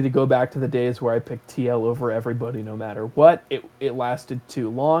not ready to go back to the days where I picked TL over everybody no matter what. It lasted too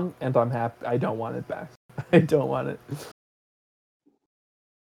long, and I'm happy. I don't want it back. I don't want it.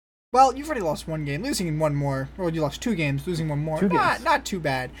 Well, you've already lost one game, losing one more. Or you lost 2 games, losing one more. Two games. Not too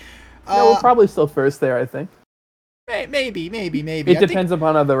bad. No, we're probably still first there, I think. Maybe. It depends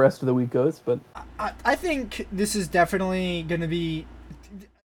upon how the rest of the week goes, but I think this is definitely going to be...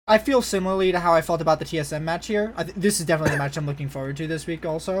 I feel similarly to how I felt about the TSM match here. This is definitely the match I'm looking forward to this week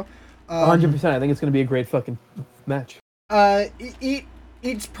also. 100%. I think it's going to be a great fucking match.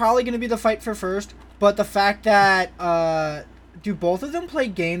 It's probably going to be the fight for first, but the fact that... do both of them play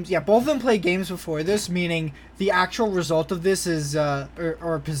games? Yeah, both of them play games before this, meaning the actual result of this is,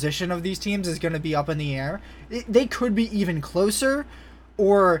 or position of these teams is going to be up in the air. They could be even closer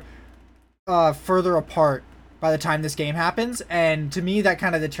or further apart by the time this game happens, and to me that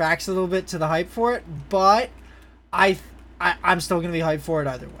kind of detracts a little bit to the hype for it, but I'm still going to be hyped for it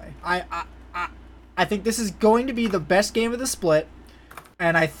either way. I think this is going to be the best game of the split,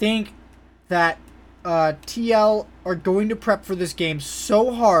 and I think that TL are going to prep for this game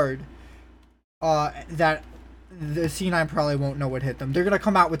so hard that the C9 probably won't know what hit them. They're going to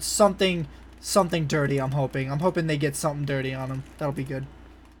come out with something dirty, I'm hoping. I'm hoping they get something dirty on them. That'll be good.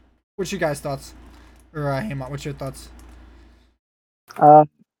 What's your guys' thoughts? Or, Haymont, what's your thoughts? I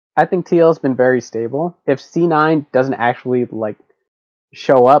think TL's been very stable. If C9 doesn't actually,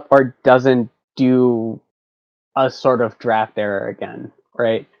 show up or doesn't do a sort of draft error again,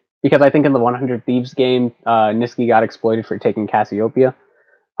 right? Because I think in the 100 Thieves game, Nisqy got exploited for taking Cassiopeia.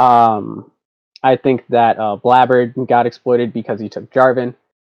 I think that Blabber got exploited because he took Jarvan.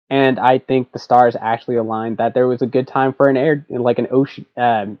 And I think the stars actually aligned that there was a good time for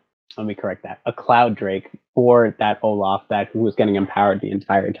let me correct that, a Cloud Drake for that Olaf who was getting empowered the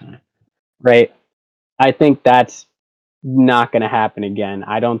entire time, right? I think that's not going to happen again.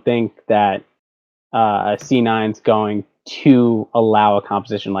 I don't think that C9's going to allow a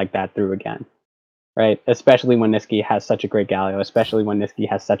composition like that through again, right? Especially when Nisqy has such a great Galio, especially when Nisqy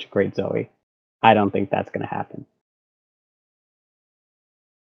has such a great Zoe. I don't think that's going to happen.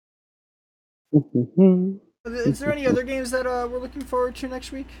 Is there any other games that we're looking forward to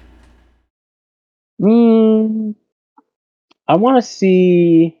next week? I want to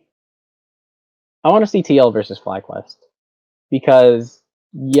see TL versus FlyQuest, because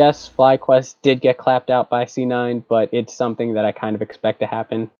yes, FlyQuest did get clapped out by C9, but it's something that I kind of expect to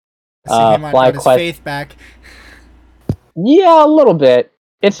happen. FlyQuest his faith back. Yeah, a little bit.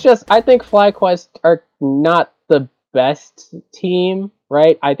 It's just I think FlyQuest are not the best team,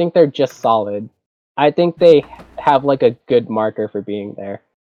 right? I think they're just solid. I think they have a good marker for being there.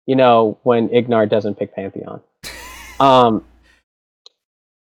 When Ignar doesn't pick Pantheon.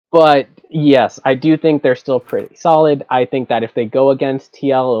 But yes, I do think they're still pretty solid. I think that if they go against TL,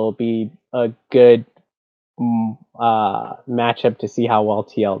 it'll be a good matchup to see how well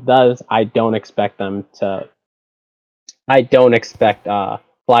TL does. I don't expect FlyQuest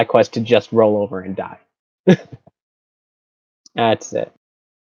to just roll over and die. That's it.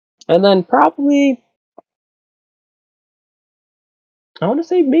 And then probably, I want to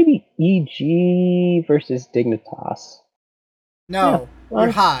say maybe EG versus Dignitas. No,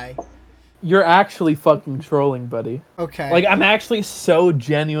 you're high. You're actually fucking trolling, buddy. Okay. I'm actually so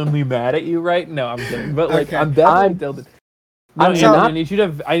genuinely mad at you right now. I'm kidding, but okay. I'm definitely tilted. No, I need you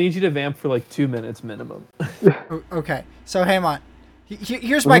to vamp for 2 minutes minimum. Okay, so Haymont,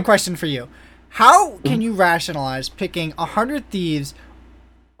 here's my question for you: how can you rationalize picking 100 Thieves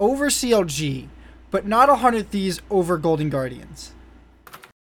over CLG, but not 100 Thieves over Golden Guardians?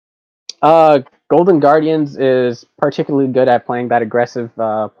 Golden Guardians is particularly good at playing that aggressive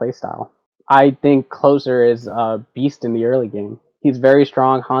playstyle. I think Closer is a beast in the early game. He's very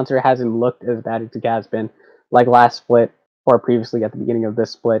strong. Haunter hasn't looked as bad as he has been last split or previously at the beginning of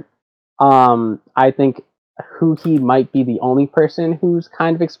this split. I think he might be the only person who's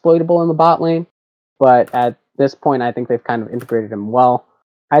kind of exploitable in the bot lane, but at this point I think they've kind of integrated him well.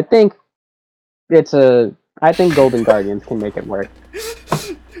 I think Golden Guardians can make it work.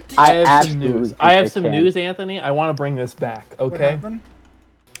 I have some news, Anthony. I want to bring this back, okay? What happened?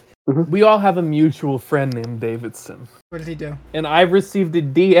 We all have a mutual friend named Davidson. What did he do? And I've received a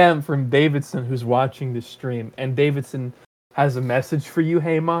DM from Davidson who's watching the stream. And Davidson has a message for you,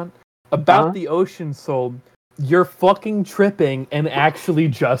 Haymont, about the Ocean Soul. You're fucking tripping and actually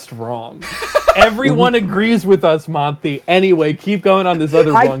just wrong. Everyone agrees with us, Monty. Anyway, keep going on this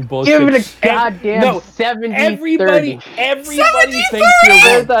other wrong bullshit. Give it a goddamn 70-30. Everybody thinks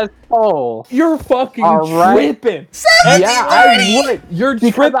you're wrong. Oh, You're fucking right. tripping. Yeah, I would. You're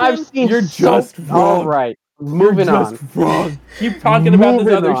Because tripping. I've seen You're just wrong. All right. Moving You're on. just wrong. Keep talking about this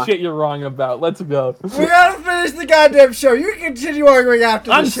Moving other on. shit you're wrong about. Let's go. We gotta finish the goddamn show. You can continue arguing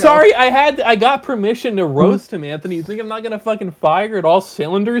after the I'm show. sorry. I got permission to roast him, Anthony. You think I'm not gonna fucking fire at all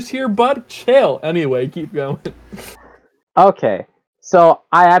cylinders here, bud? Chill. Anyway, keep going. Okay. So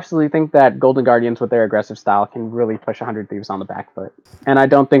I absolutely think that Golden Guardians with their aggressive style can really push 100 Thieves on the back foot. And I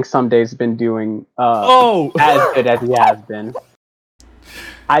don't think Somedays been doing as good as he has been.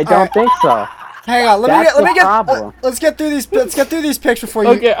 I don't think so. Hang on, let's get through these picks before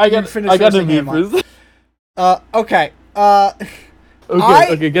you Okay, I got to mute first. Okay.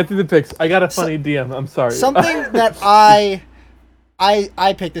 Okay, get through the picks. I got a funny DM. I'm sorry. Something that I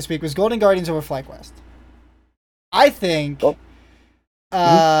picked this week was Golden Guardians over FlyQuest. I think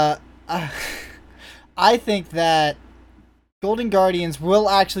I think that Golden Guardians will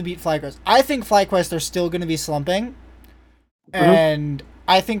actually beat FlyQuest. I think FlyQuest are still going to be slumping. And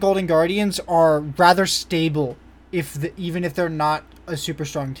I think Golden Guardians are rather stable even if they're not a super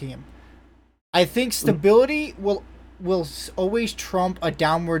strong team. I think stability will always trump a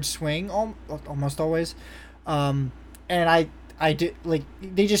downward swing, almost always. And I did, like,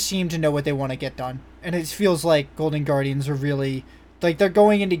 they just seem to know what they want to get done. And it feels like Golden Guardians are really, like, they're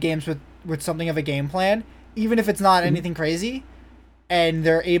going into games with something of a game plan, even if it's not anything crazy, and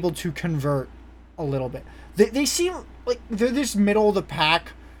they're able to convert a little bit. They seem like they're this middle of the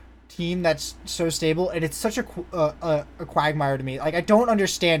pack team that's so stable, and it's such a quagmire to me. Like, I don't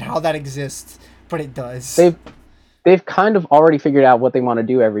understand how that exists, but it does. They've kind of already figured out what they want to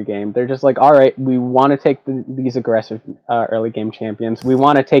do every game. They're just like, all right, we want to take these aggressive early game champions. We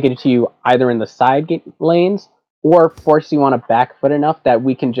want to take it to you either in the side lanes or force you on a back foot enough that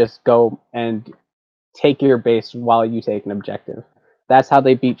we can just go and take your base while you take an objective. That's how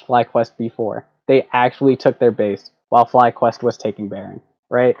they beat FlyQuest before. They actually took their base while FlyQuest was taking bearing,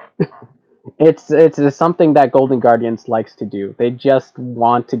 right? It's something that Golden Guardians likes to do. They just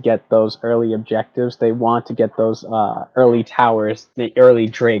want to get those early objectives. They want to get those early towers, the early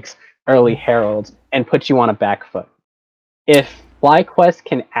drakes, early heralds, and put you on a back foot. If FlyQuest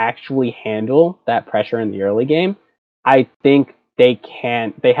can actually handle that pressure in the early game, I think they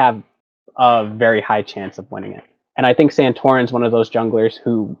have a very high chance of winning it. And I think Santorin's one of those junglers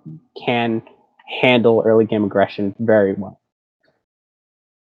who can handle early game aggression very well.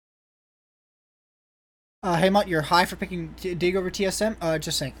 Hey, Mont, you're high for picking Dig over TSM?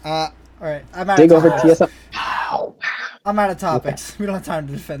 Just saying. All right. I'm out Dig of over topics. TSM. I'm out of topics. Okay. We don't have time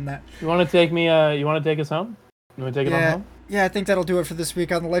to defend that. You want to take me? You want to take us home? You want to take it on home? Yeah, I think that'll do it for this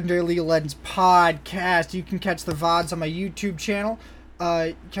week on the Legendary League of Legends podcast. You can catch the VODs on my YouTube channel.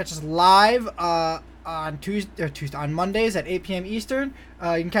 Catch us live on on Mondays at 8 p.m. Eastern.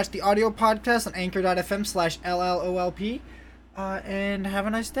 You can catch the audio podcast on anchor.fm/LLOLP. And have a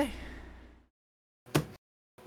nice day.